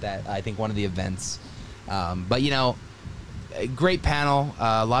laughing about that. I think one of the events. But you know, a great panel,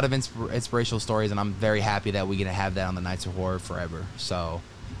 a lot of inspirational stories, and I'm very happy that we're gonna have that on the Nights of Horror forever. So.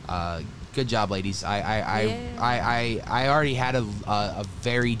 Good job, ladies. I already had a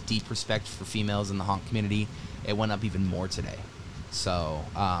very deep respect for females in the haunt community. It went up even more today. So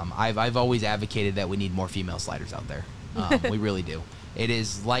I've always advocated that we need more female sliders out there. We really do. It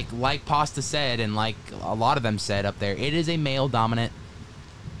is like Pasta said, and like a lot of them said up there, it is a male dominant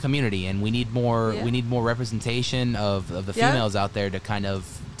community, and we need more. Yeah. We need more representation of the females out there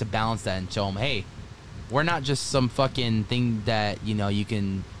to balance that and show them, hey, we're not just some fucking thing that, you know, you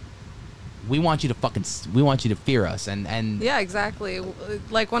can. We want you to fear us, and yeah, exactly.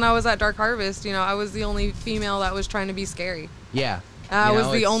 Like when I was at Dark Harvest, you know, I was the only female that was trying to be scary. Yeah, I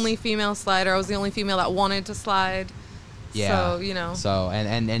was the only female slider. I was the only female that wanted to slide. Yeah. So, you know. So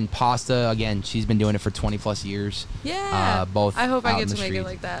and Pasta, again, she's been doing it for 20+ years. Yeah. Both. I hope I get to make it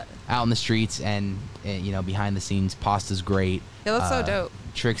like that. Out in the streets and you know, behind the scenes, Pasta's great. Yeah, that's so dope.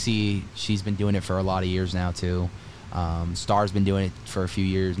 Trixie, she's been doing it for a lot of years now too. Star's been doing it for a few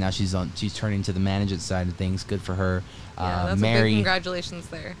years now. She's turning to the management side of things. Good for her. Yeah, that's Mary, a big congratulations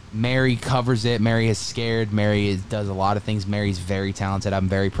there. Mary covers it. Mary is scared. Mary does a lot of things. Mary's very talented. I'm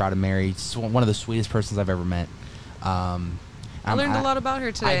very proud of Mary. She's one of the sweetest persons I've ever met. I learned a lot about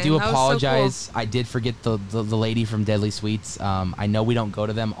her today. I do and that apologize. was so cool. I did forget the lady from Deadly Sweets. I know we don't go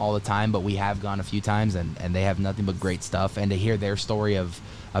to them all the time, but we have gone a few times, and they have nothing but great stuff. And to hear their story of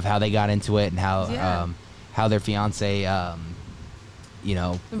how they got into it and how their fiance, brought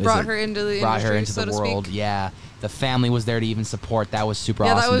her into the world. Speak. Yeah, the family was there to even support. That was super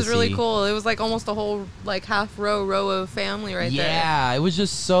awesome. Yeah, that was really see. cool. It was like almost a whole like half row of family there. Yeah, it was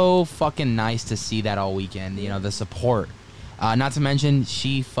just so fucking nice to see that all weekend. You know, the support. Not to mention,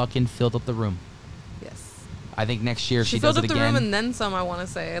 she fucking filled up the room. Yes. I think next year she filled does up it the again. room and then some. I want to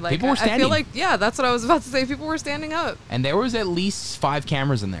say, like, people were standing. I feel like, yeah, that's what I was about to say. People were standing up, and there was at least 5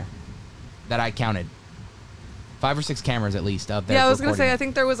 cameras in there that I counted. 5 or 6 cameras at least up there. Yeah, I was gonna say I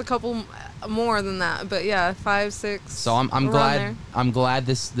think there was a couple more than that, but yeah, 5, 6. So I'm glad there. I'm glad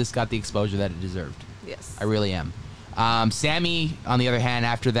this got the exposure that it deserved. Yes, I really am. Sammy, on the other hand,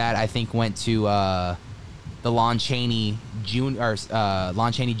 after that, I think went to the Lon Chaney Jr.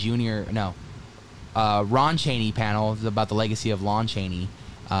 Ron Chaney panel about the legacy of Lon Chaney.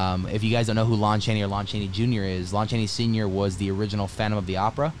 If you guys don't know who Lon Chaney or Lon Chaney Jr. is, Lon Chaney Sr. was the original Phantom of the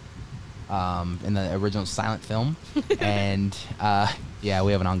Opera in the original silent film. And yeah,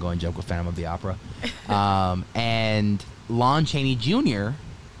 we have an ongoing joke with Phantom of the Opera. And Lon Chaney Jr.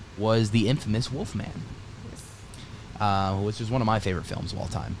 was the infamous Wolfman. Which is one of my favorite films of all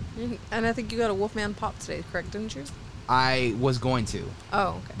time. And I think you got a Wolfman pop today, correct? Didn't you? I was going to. Oh,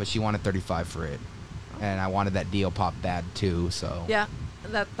 okay. But she wanted $35 for it, and I wanted that Dio pop bad too. So yeah,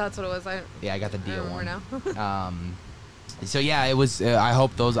 that's what it was. I got the Dio one now. So yeah, it was. I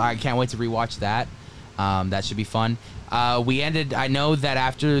hope those. I can't wait to rewatch that. That should be fun. We ended. I know that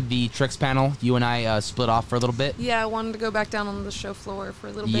after the Tricks panel, you and I split off for a little bit. Yeah, I wanted to go back down on the show floor for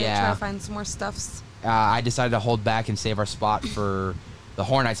a little bit, try to find some more stuffs. I decided to hold back and save our spot for the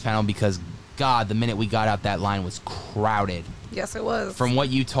Horror Nights panel because, God, the minute we got out, that line was crowded. Yes, it was. From what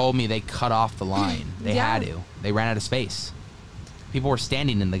you told me, they cut off the line. They Yeah. had to. They ran out of space. People were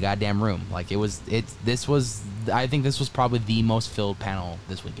standing in the goddamn room. Like, I think this was probably the most filled panel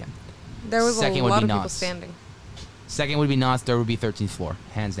this weekend. There was Second a would lot be of people Knots. standing. Second would be Knots. Third would be 13th Floor.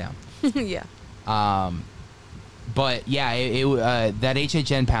 Hands down. Yeah. But yeah, that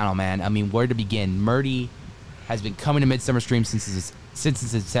HHN panel, man. I mean, where to begin? Murdy has been coming to Midsummer Scream since its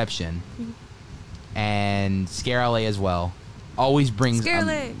inception, and Scare LA as well. Always brings Scare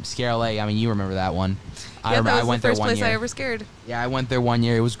LA. I mean, you remember that one? Yeah, that was I went the first there one place year. I ever scared. Yeah, I went there one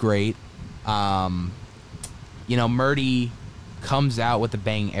year. It was great. Murdy comes out with a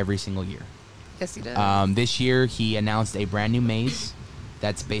bang every single year. Yes, he does. This year he announced a brand new maze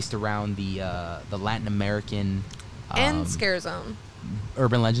that's based around the Latin American and Scare Zone.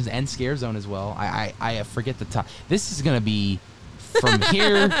 Urban Legends and Scare Zone as well. I forget the time. This is going to be from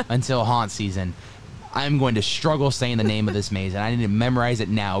here until haunt season. I'm going to struggle saying the name of this maze, and I need to memorize it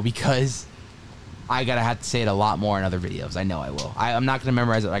now because I gotta have to say it a lot more in other videos. I know I will. I'm not gonna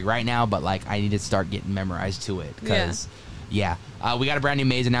memorize it like right now, but like I need to start getting memorized to it because we got a brand new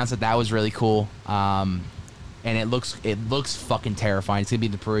maze announced that was really cool. And it looks fucking terrifying. It's gonna be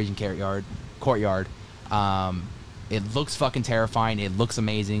the Parisian courtyard. It looks fucking terrifying. It looks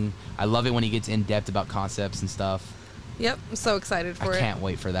amazing. I love it when he gets in depth about concepts and stuff. Yep, I'm so excited for it. I can't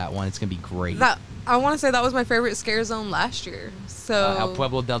wait for that one. It's gonna be great. I want to say that was my favorite Scare Zone last year. So El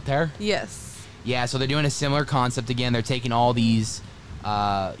Pueblo del Terror. Yes. Yeah, so they're doing a similar concept again. They're taking all these,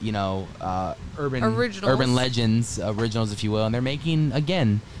 urban legends, originals, if you will, and they're making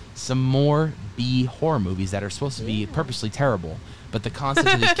again some more B horror movies that are supposed to be purposely terrible, but the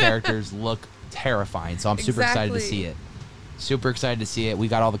concepts of these characters look terrifying. So I'm super excited to see it. Super excited to see it. We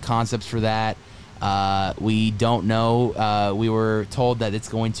got all the concepts for that. We don't know. We were told that it's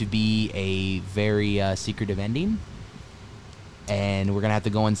going to be a very secretive ending. And we're going to have to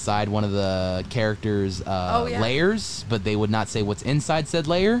go inside one of the characters' layers, but they would not say what's inside said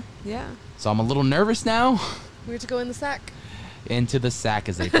layer. Yeah. So I'm a little nervous now. We have to go in the sack. Into the sack,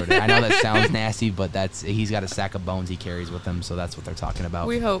 as they put it. I know that sounds nasty, but he's got a sack of bones he carries with him, so that's what they're talking about.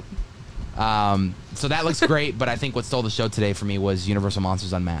 We hope. So that looks great, but I think what stole the show today for me was Universal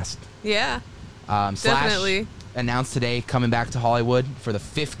Monsters Unmasked. Yeah. Definitely. Slash announced today coming back to Hollywood for the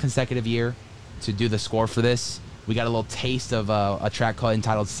 5th consecutive year to do the score for this. We got a little taste of a track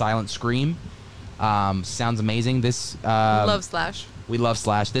entitled Silent Scream. Sounds amazing. Love Slash. We love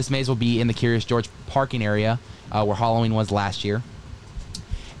Slash. This maze will be in the Curious George parking area where Halloween was last year.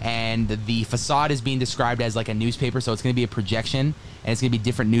 And the facade is being described as like a newspaper, so it's going to be a projection, and it's going to be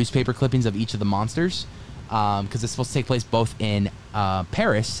different newspaper clippings of each of the monsters because it's supposed to take place both in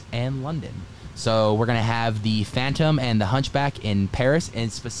Paris and London. So we're going to have the Phantom and the Hunchback in Paris.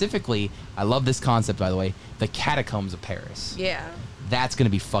 And specifically, I love this concept, by the way, the Catacombs of Paris. Yeah. That's going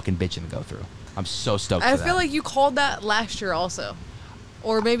to be fucking bitching to go through. I'm so stoked for that. I feel like you called that last year also.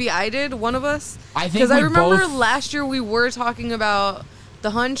 Or maybe I did, one of us. I think because I remember both... last year we were talking about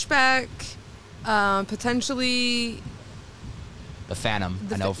the Hunchback, potentially... The Phantom,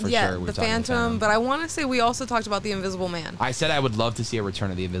 I know for sure. The Phantom, but I want to say we also talked about the Invisible Man. I said I would love to see a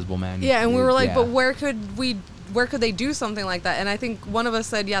Return of the Invisible Man. Yeah, and we were like, but where could they do something like that? And I think one of us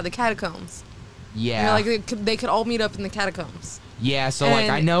said, the Catacombs. Yeah. And like they could all meet up in the Catacombs. Yeah, so like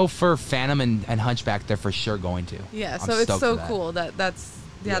I know for Phantom and Hunchback, they're for sure going to. Yeah, so it's so cool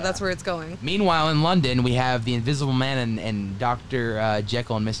that's where it's going. Meanwhile, in London, we have the Invisible Man and Dr.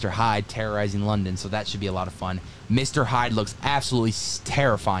 Jekyll and Mr. Hyde terrorizing London, so that should be a lot of fun. Mr. Hyde looks absolutely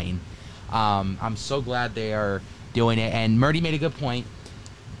terrifying. I'm so glad they are doing it. And Murdy made a good point.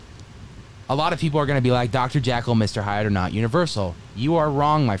 A lot of people are going to be like, Dr. Jekyll and Mr. Hyde are not Universal. You are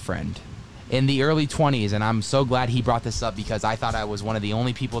wrong, my friend. In the early 20s, and I'm so glad he brought this up because I thought I was one of the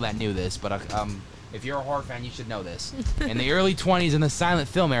only people that knew this, but if you're a horror fan, you should know this. In the early 20s, in the silent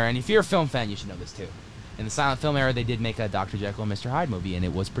film era, and if you're a film fan, you should know this too. In the silent film era, they did make a Dr. Jekyll and Mr. Hyde movie, and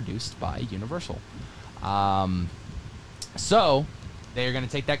it was produced by Universal. So they're going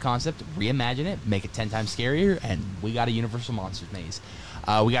to take that concept, reimagine it, make it 10 times scarier, and we got a Universal Monsters maze.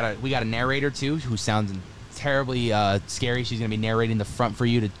 We got a narrator too, who sounds terribly scary. She's going to be narrating the front for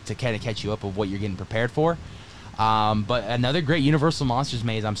you to kind of catch you up of what you're getting prepared for. But another great Universal Monsters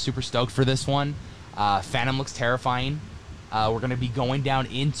maze. I'm super stoked for this one. Phantom looks terrifying. We're going to be going down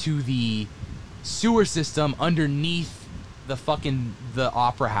into the sewer system underneath the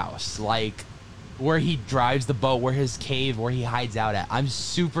opera house, like where he drives the boat, where his cave, where he hides out at. I'm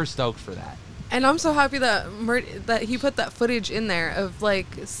super stoked for that. And I'm so happy that he put that footage in there of like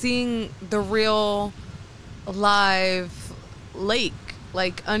seeing the real live lake,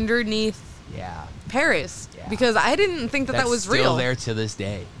 like underneath Paris. Yeah. Because I didn't think that was real. Still there to this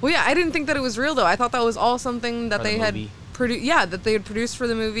day. Well, yeah, I didn't think that it was real though. I thought that was all something that they had produced. Yeah, that they had produced for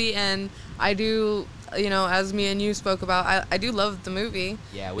the movie, and I do. As me and you spoke about, I do love the movie.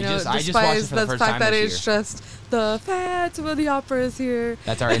 Yeah, I just watched it for the first time that this it's year. just the Phantom of the Opera is here.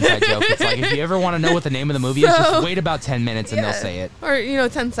 That's our inside joke. It's like if you ever want to know what the name of the movie is, just wait about 10 minutes and they'll say it. Or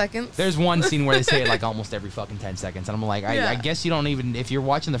 10 seconds. There's one scene where they say it like almost every fucking 10 seconds, and I'm like, I guess you don't even, if you're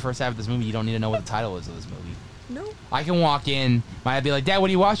watching the first half of this movie, you don't need to know what the title is of this movie. No. I can walk in, I'd be like, Dad, what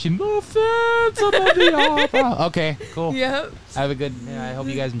are you watching? The Phantom of the Opera. Okay, cool. Yep. Have a good. I hope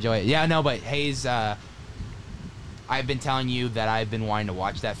you guys enjoy it. Yeah, no, but Hayes. I've been telling you that I've been wanting to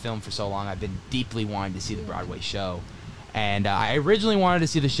watch that film for so long. I've been deeply wanting to see the Broadway show. And I originally wanted to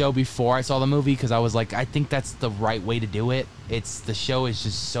see the show before I saw the movie because I was like, I think that's the right way to do it. The show is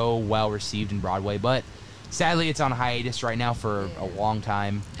just so well received in Broadway. But sadly, it's on hiatus right now for a long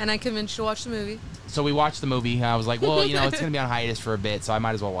time. And I convinced you to watch the movie. So we watched the movie. And I was like, well, it's going to be on hiatus for a bit, so I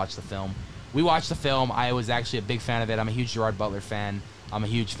might as well watch the film. We watched the film. I was actually a big fan of it. I'm a huge Gerard Butler fan. I'm a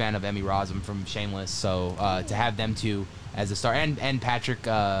huge fan of Emmy Rossum from Shameless, so to have them two as a star, and Patrick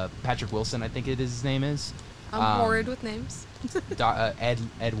Wilson, I think his name is. I'm horrid with names.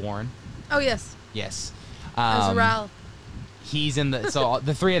 Ed Warren. Oh yes. Yes. As Ral. He's in so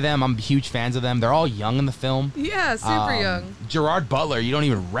the three of them, I'm huge fans of them. They're all young in the film. Yeah, super young. Gerard Butler, you don't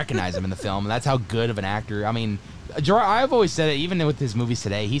even recognize him in the film. That's how good of an actor. I mean, Gerard. I've always said it, even with his movies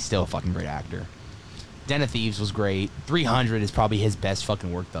today, he's still a fucking great actor. Den of Thieves was great. 300 is probably his best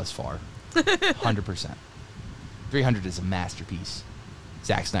fucking work thus far. 100%. 300 is a masterpiece.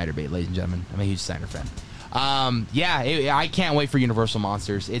 Zack Snyder bait, ladies and gentlemen. I'm a huge Snyder fan. I can't wait for Universal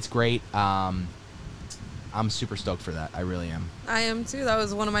Monsters. It's great. I'm super stoked for that. I really am. I am too. That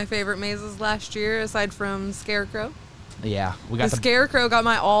was one of my favorite mazes last year, aside from Scarecrow. Yeah, we got the Scarecrow got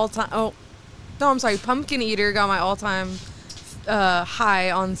my all-time. Oh, no, I'm sorry. Pumpkin Eater got my all-time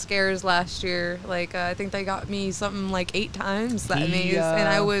high on scares last year. Like I think they got me something like 8 times that maze, and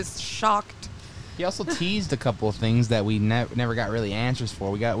I was shocked. He also teased a couple of things that we never got really answers for.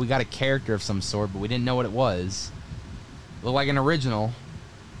 We got a character of some sort, but we didn't know what it was. Looked like an original.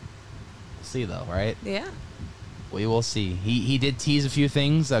 We'll see though, right? Yeah. We will see. He did tease a few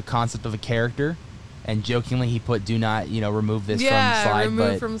things, a concept of a character, and jokingly he put "do not remove this from slide."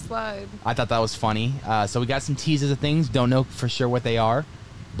 Remove from slide. I thought that was funny. So we got some teases of things. Don't know for sure what they are,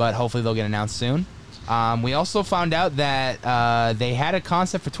 but hopefully they'll get announced soon. We also found out that they had a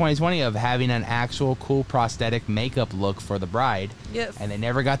concept for 2020 of having an actual cool prosthetic makeup look for the bride. Yes. And they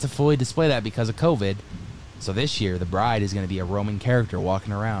never got to fully display that because of COVID. So this year, the bride is going to be a roaming character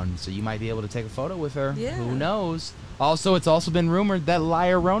walking around. So you might be able to take a photo with her. Yeah. Who knows? Also, it's also been rumored that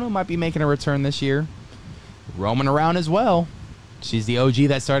Llorona might be making a return this year. Roaming around as well. She's the OG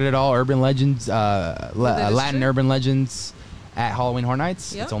that started it all, urban legends, Latin urban legends at Halloween Horror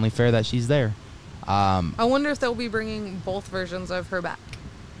Nights. Yep. It's only fair that she's there. I wonder if they'll be bringing both versions of her back.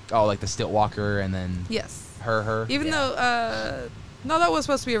 Oh, like the Stiltwalker and then yes, her. Even though, no, that was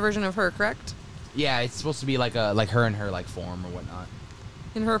supposed to be a version of her, correct? Yeah, it's supposed to be like her in her like form or whatnot.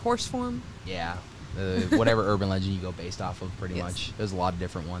 In her horse form. Yeah, whatever urban legend you go based off of, pretty much. There's a lot of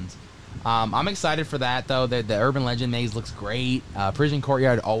different ones. I'm excited for that though. The urban legend maze looks great. Prison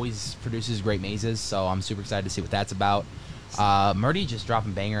Courtyard always produces great mazes, so I'm super excited to see what that's about. Murdy just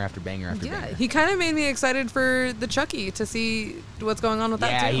dropping banger after banger after banger. Yeah, he kind of made me excited for the Chucky to see what's going on with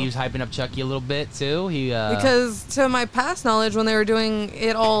that too. Yeah, he was hyping up Chucky a little bit too. Because to my past knowledge, when they were doing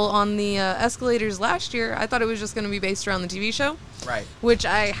it all on the escalators last year, I thought it was just going to be based around the TV show. Right. Which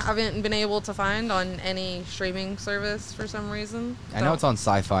I haven't been able to find on any streaming service for some reason. I know it's on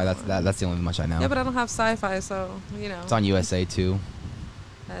Sci-Fi. That's the only much I know. Yeah, but I don't have Sci-Fi, so you know. It's on USA too.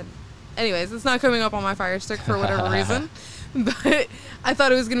 Anyways, it's not coming up on my Fire Stick for whatever reason. But I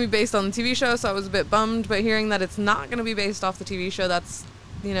thought it was going to be based on the TV show, so I was a bit bummed. But hearing that it's not going to be based off the TV show, that's,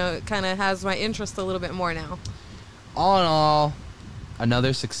 you know, it kind of has my interest a little bit more now. All in all,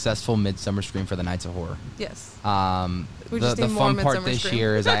 another successful Midsummer Scream for the Nights of Horror. Yes. The fun part this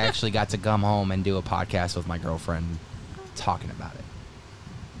year is I actually got to come home and do a podcast with my girlfriend talking about it.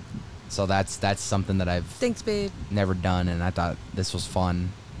 So that's something that I've Thanks, babe. never done, and I thought this was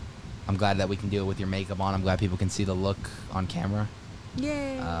fun. I'm glad that we can do it with your makeup on. I'm glad people can see the look on camera.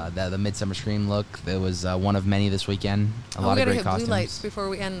 Yay. The Midsummer Scream look. There was one of many this weekend. A lot of great costumes. Blue lights before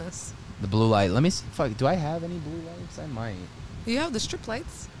we end this. The blue light. Let me see do I have any blue lights? I might. You have the strip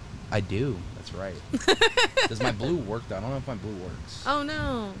lights. I do. That's right. Does my blue work though? I don't know if my blue works. Oh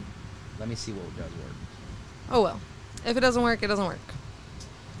no. Let me see what does work. Oh well. If it doesn't work, it doesn't work.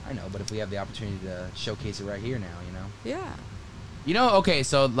 I know, but if we have the opportunity to showcase it right here now, you know. Yeah. You know, okay,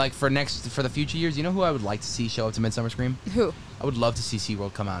 so like for the future years, you know who I would like to see show up to Midsummer Scream? Who? I would love to see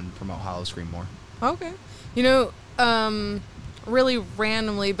SeaWorld come out and promote Hollow Scream more. Okay. You know, really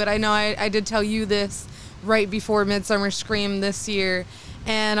randomly, but I know I did tell you this right before Midsummer Scream this year,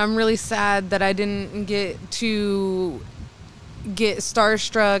 and I'm really sad that I didn't get to get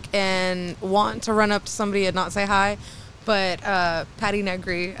starstruck and want to run up to somebody and not say hi. But Patty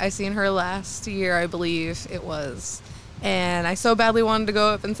Negri, I seen her last year, I believe it was. And I so badly wanted to go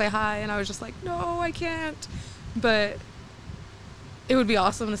up and say hi, and I was just like, no, I can't. But it would be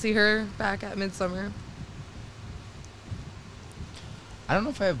awesome to see her back at Midsummer. I don't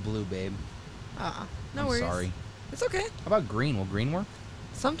know if I have blue, babe. No worries. Sorry. It's okay. How about green? Will green work?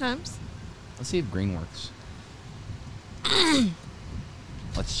 Sometimes. Let's see if green works.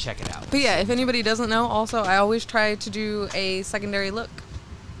 Let's check it out. But yeah, if anybody doesn't know, also, I always try to do a secondary look.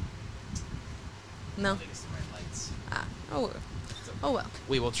 No. Oh well.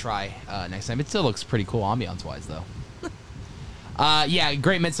 We will try next time. It still looks pretty cool ambiance-wise, though. Yeah,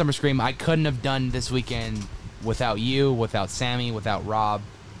 great Midsummer Scream. I couldn't have done this weekend without you, without Sammy, without Rob.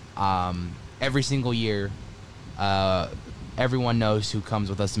 Every single year, everyone knows who comes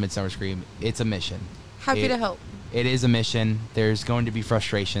with us to Midsummer Scream. It's a mission. Happy to help. It is a mission. There's going to be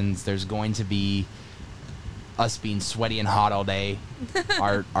frustrations. There's going to be us being sweaty and hot all day.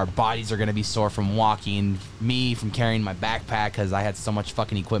 Our bodies are going to be sore from walking. Me from carrying my backpack because I had so much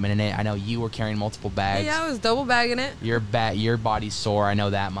fucking equipment in it. I know you were carrying multiple bags. Yeah, I was double bagging it. Your body's sore. I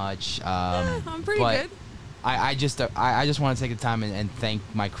know that much. Yeah, I'm pretty good. I just want to take the time and thank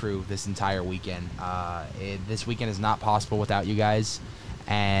my crew this entire weekend. This weekend is not possible without you guys,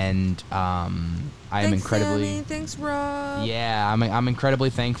 and I am incredibly. Sammy. Thanks, Rob. Yeah, I'm incredibly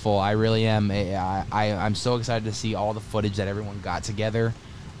thankful. I really am. I'm so excited to see all the footage that everyone got together.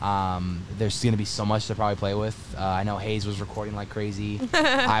 There's going to be so much to probably play with. I know Hayes was recording like crazy.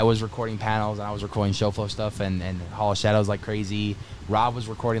 I was recording panels, and I was recording show flow stuff and Hall of Shadows like crazy. Rob was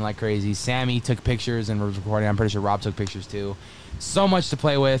recording like crazy. Sammy took pictures and was recording. I'm pretty sure Rob took pictures too. So much to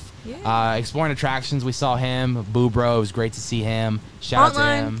play with. Yeah. Exploring attractions, we saw him. Boo Bro, it was great to see him. Shout out to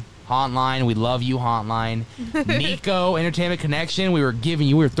him. Hauntline, we love you, Hauntline. Nico, Entertainment Connection, we were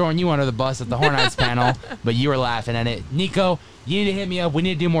throwing you under the bus at the Horror Nights panel, but you were laughing at it. Nico, you need to hit me up. We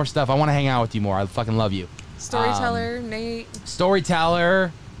need to do more stuff. I want to hang out with you more. I fucking love you. Storyteller, Nate.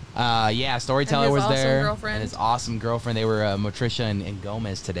 Storyteller. Storyteller was there. Girlfriend. And his awesome girlfriend. They were Matricia and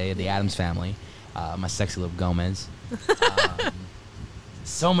Gomez today, the Addams family. My sexy little Gomez.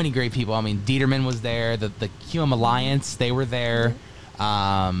 So many great people. I mean, Dieterman was there. The QM Alliance, they were there.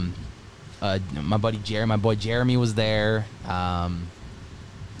 My boy Jeremy was there.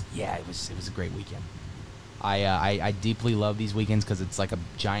 Yeah, it was a great weekend. I deeply love these weekends because it's like a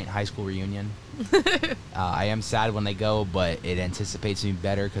giant high school reunion. I am sad when they go, but it anticipates me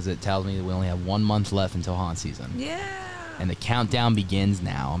better because it tells me that we only have 1 month left until haunt season. Yeah. And the countdown begins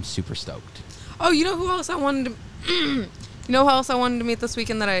now. I'm super stoked. Oh, you know who else I wanted to... you know who else I wanted to meet this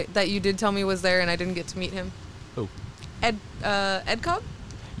weekend that you did tell me was there and I didn't get to meet him? Who? Ed Cobb?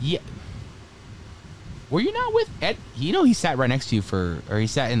 Yeah. Were you not with Ed? You know he sat right next to you or he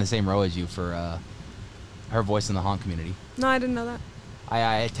sat in the same row as you for Her Voice in the Haunt Community. No, I didn't know that.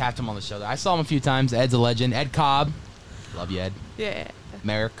 I tapped him on the shoulder. I saw him a few times. Ed's a legend. Ed Cobb. Love you, Ed. Yeah.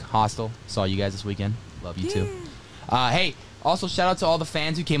 Merrick, Hostel. Saw you guys this weekend. Love you too. Hey, also shout out to all the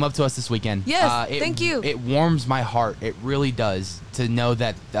fans who came up to us this weekend. Yes, thank you. It warms my heart. It really does to know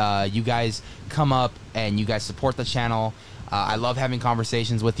that you guys come up and you guys support the channel. I love having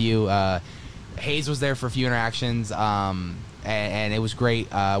conversations with you. Hayes was there for a few interactions, and it was great.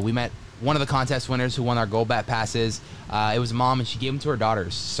 We met one of the contest winners who won our Gold Bat passes. It was a mom, and she gave them to her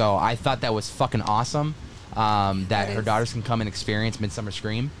daughters. So I thought that was fucking awesome, that her daughters can come and experience Midsummer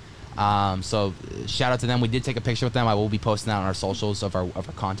Scream. So shout out to them. We did take a picture with them. I will be posting that on our socials of our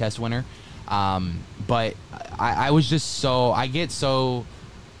contest winner. But I was just I get so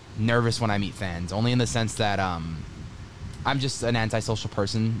nervous when I meet fans, only in the sense that I'm just an antisocial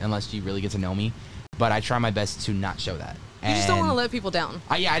person unless you really get to know me. But I try my best to not show that. You just don't want to let people down.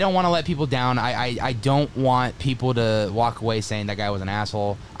 I don't want to let people down. I don't want people to walk away saying that guy was an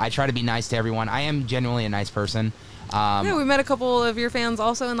asshole. I try to be nice to everyone. I am genuinely a nice person. Yeah, we met a couple of your fans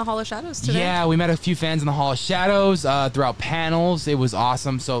also in the Hall of Shadows today. Yeah, we met a few fans in the Hall of Shadows throughout panels. It was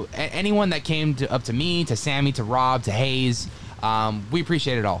awesome. So anyone that came up to me, to Sammy, to Rob, to Hayes, we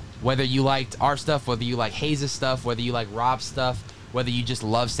appreciate it all. Whether you liked our stuff, whether you like Hayes' stuff, whether you like Rob's stuff, whether you just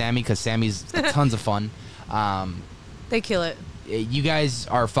love Sammy because Sammy's tons of fun. They kill it. You guys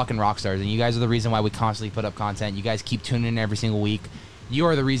are fucking rock stars, and you guys are the reason why we constantly put up content. You guys keep tuning in every single week. You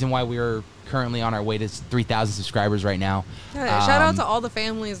are the reason why we're currently on our way to 3,000 subscribers right now. Yeah, shout out to all the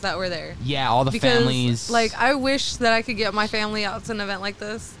families that were there. Yeah, all the families. Like, I wish that I could get my family out to an event like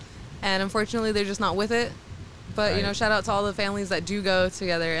this, and unfortunately they're just not with it. But, you know, shout out to all the families that do go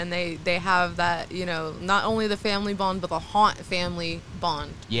together, and they have that, you know, not only the family bond, but the haunt family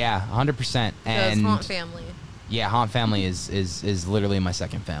bond. Yeah, 100%. And haunt family. Yeah, haunt family is literally my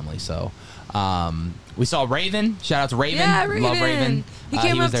second family. So we saw Raven. Shout out to Raven. Yeah, Raven. Love Raven. He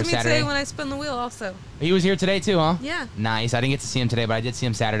came up to me Saturday. today when I spun the wheel also. He was here today too, huh? Yeah. Nice. I didn't get to see him today, but I did see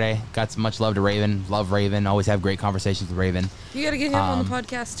him Saturday. Got some much love to Raven. Love Raven. Always have great conversations with Raven. You got to get him on the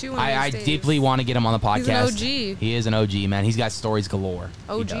podcast too. I deeply want to get him on the podcast. He's an OG. He is an OG, man. He's got stories galore.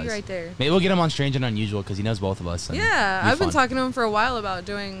 OG right there. Maybe we'll get him on Strange and Unusual because he knows both of us. Yeah, I've been talking to him for a while about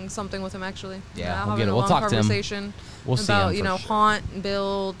doing something with him actually. Yeah, we'll talk to him. We'll see him about, you know, haunt,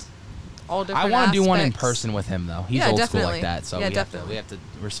 build, all different I want to do one in aspects. person with him though. He's Yeah, old definitely. school like that, so Yeah, we have to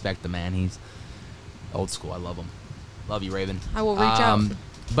respect the man. He's old school. I love him. Love you, Raven. I will reach out.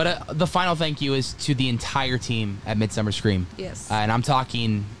 But the final thank you is to the entire team at Midsummer Scream. Yes. And I'm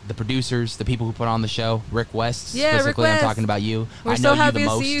talking the producers, the people who put on the show, Rick West. Yeah, specifically, Rick West. I'm talking about you. We're I so know happy you the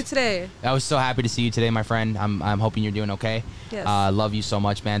to most. see you today. I was so happy to see you today, my friend. I'm hoping you're doing okay. Yes. Love you so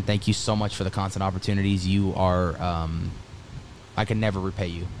much, man. Thank you so much for the constant opportunities. You are I can never repay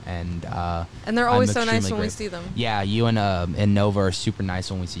you, and they're always so nice extremely when we grateful. see them. Yeah, you and Nova are super nice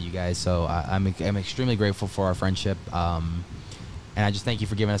when we see you guys. So I'm extremely grateful for our friendship, and I just thank you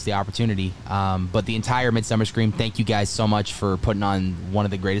for giving us the opportunity. But the entire Midsummer Scream, thank you guys so much for putting on one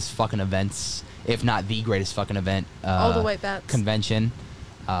of the greatest fucking events, if not the greatest fucking event. All the White Bats convention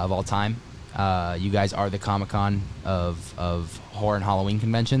of all time. You guys are the Comic-Con of horror and Halloween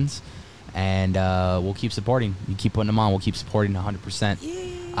conventions. And we'll keep supporting. You keep putting them on. We'll keep supporting 100%.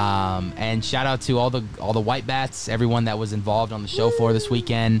 Yeah. And shout out to all the White Bats, everyone that was involved on the show floor this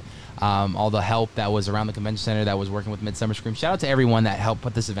weekend, all the help that was around the convention center that was working with Midsummer Scream. Shout out to everyone that helped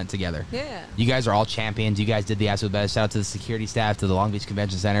put this event together. Yeah. You guys are all champions. You guys did the absolute best. Shout out to the security staff, to the Long Beach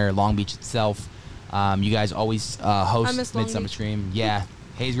Convention Center, Long Beach itself. You guys always host Midsummer Scream. Yeah.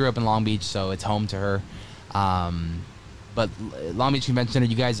 Hayes grew up in Long Beach, so it's home to her. But Long Beach Convention Center,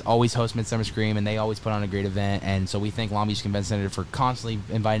 you guys always host Midsummer Scream, and they always put on a great event. And so we thank Long Beach Convention Center for constantly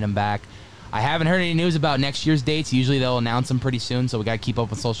inviting them back. I haven't heard any news about next year's dates. Usually they'll announce them pretty soon, so we got to keep up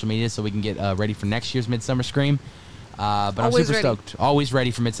with social media so we can get ready for next year's Midsummer Scream. But I'm super stoked. Always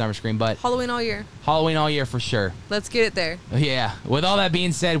ready for Midsummer Scream. But Halloween all year. Halloween all year for sure. Let's get it there. Yeah. With all that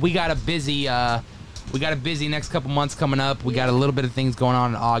being said, we got a busy next couple months coming up. We got a little bit of things going on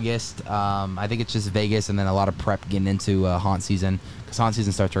in August. I think it's just Vegas and then a lot of prep getting into haunt season, because haunt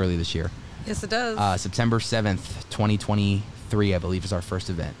season starts early this year. Yes, it does. September 7th, 2023, I believe, is our first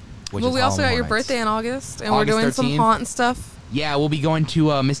event. which Well, is we also got Halloween your Horror Nights. birthday in August, and August we're doing some 13th. haunt and stuff. Yeah, we'll be going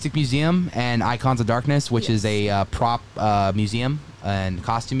to Mystic Museum and Icons of Darkness, which is a prop museum and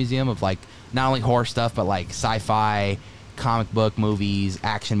costume museum of like not only horror stuff but like sci-fi, comic book movies,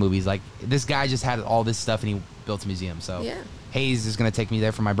 action movies. Like this guy just had all this stuff and he built a museum. So Yeah. Hayes is gonna take me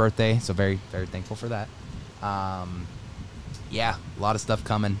there for my birthday. So very very thankful for that. Yeah, a lot of stuff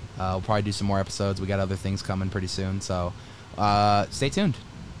coming. We'll probably do some more episodes. We got other things coming pretty soon. So stay tuned.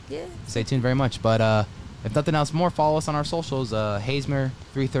 Yeah. Stay tuned very much. But if nothing else more, follow us on our socials.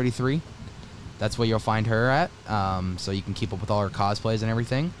 Hazmer333. That's where you'll find her at. So you can keep up with all her cosplays and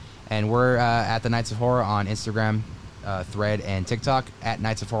everything. And we're at the Nights of Horror on Instagram, Thread, and TikTok. At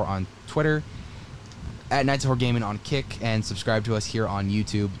Nights of Horror on Twitter. At Nights of Horror Gaming on Kick. And subscribe to us here on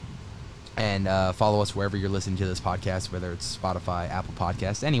YouTube. And follow us wherever you're listening to this podcast, whether it's Spotify, Apple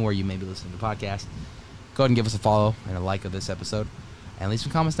Podcasts, anywhere you may be listening to the podcast. Go ahead and give us a follow and a like of this episode. And leave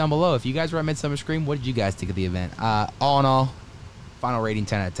some comments down below. If you guys were at Midsummer Scream, what did you guys think of the event? All in all, final rating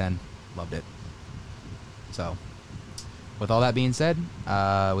 10 out of 10. Loved it. So, with all that being said,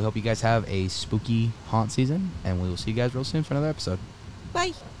 we hope you guys have a spooky haunt season. And we will see you guys real soon for another episode.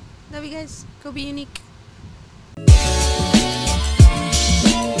 Bye. Love you guys. Go be unique.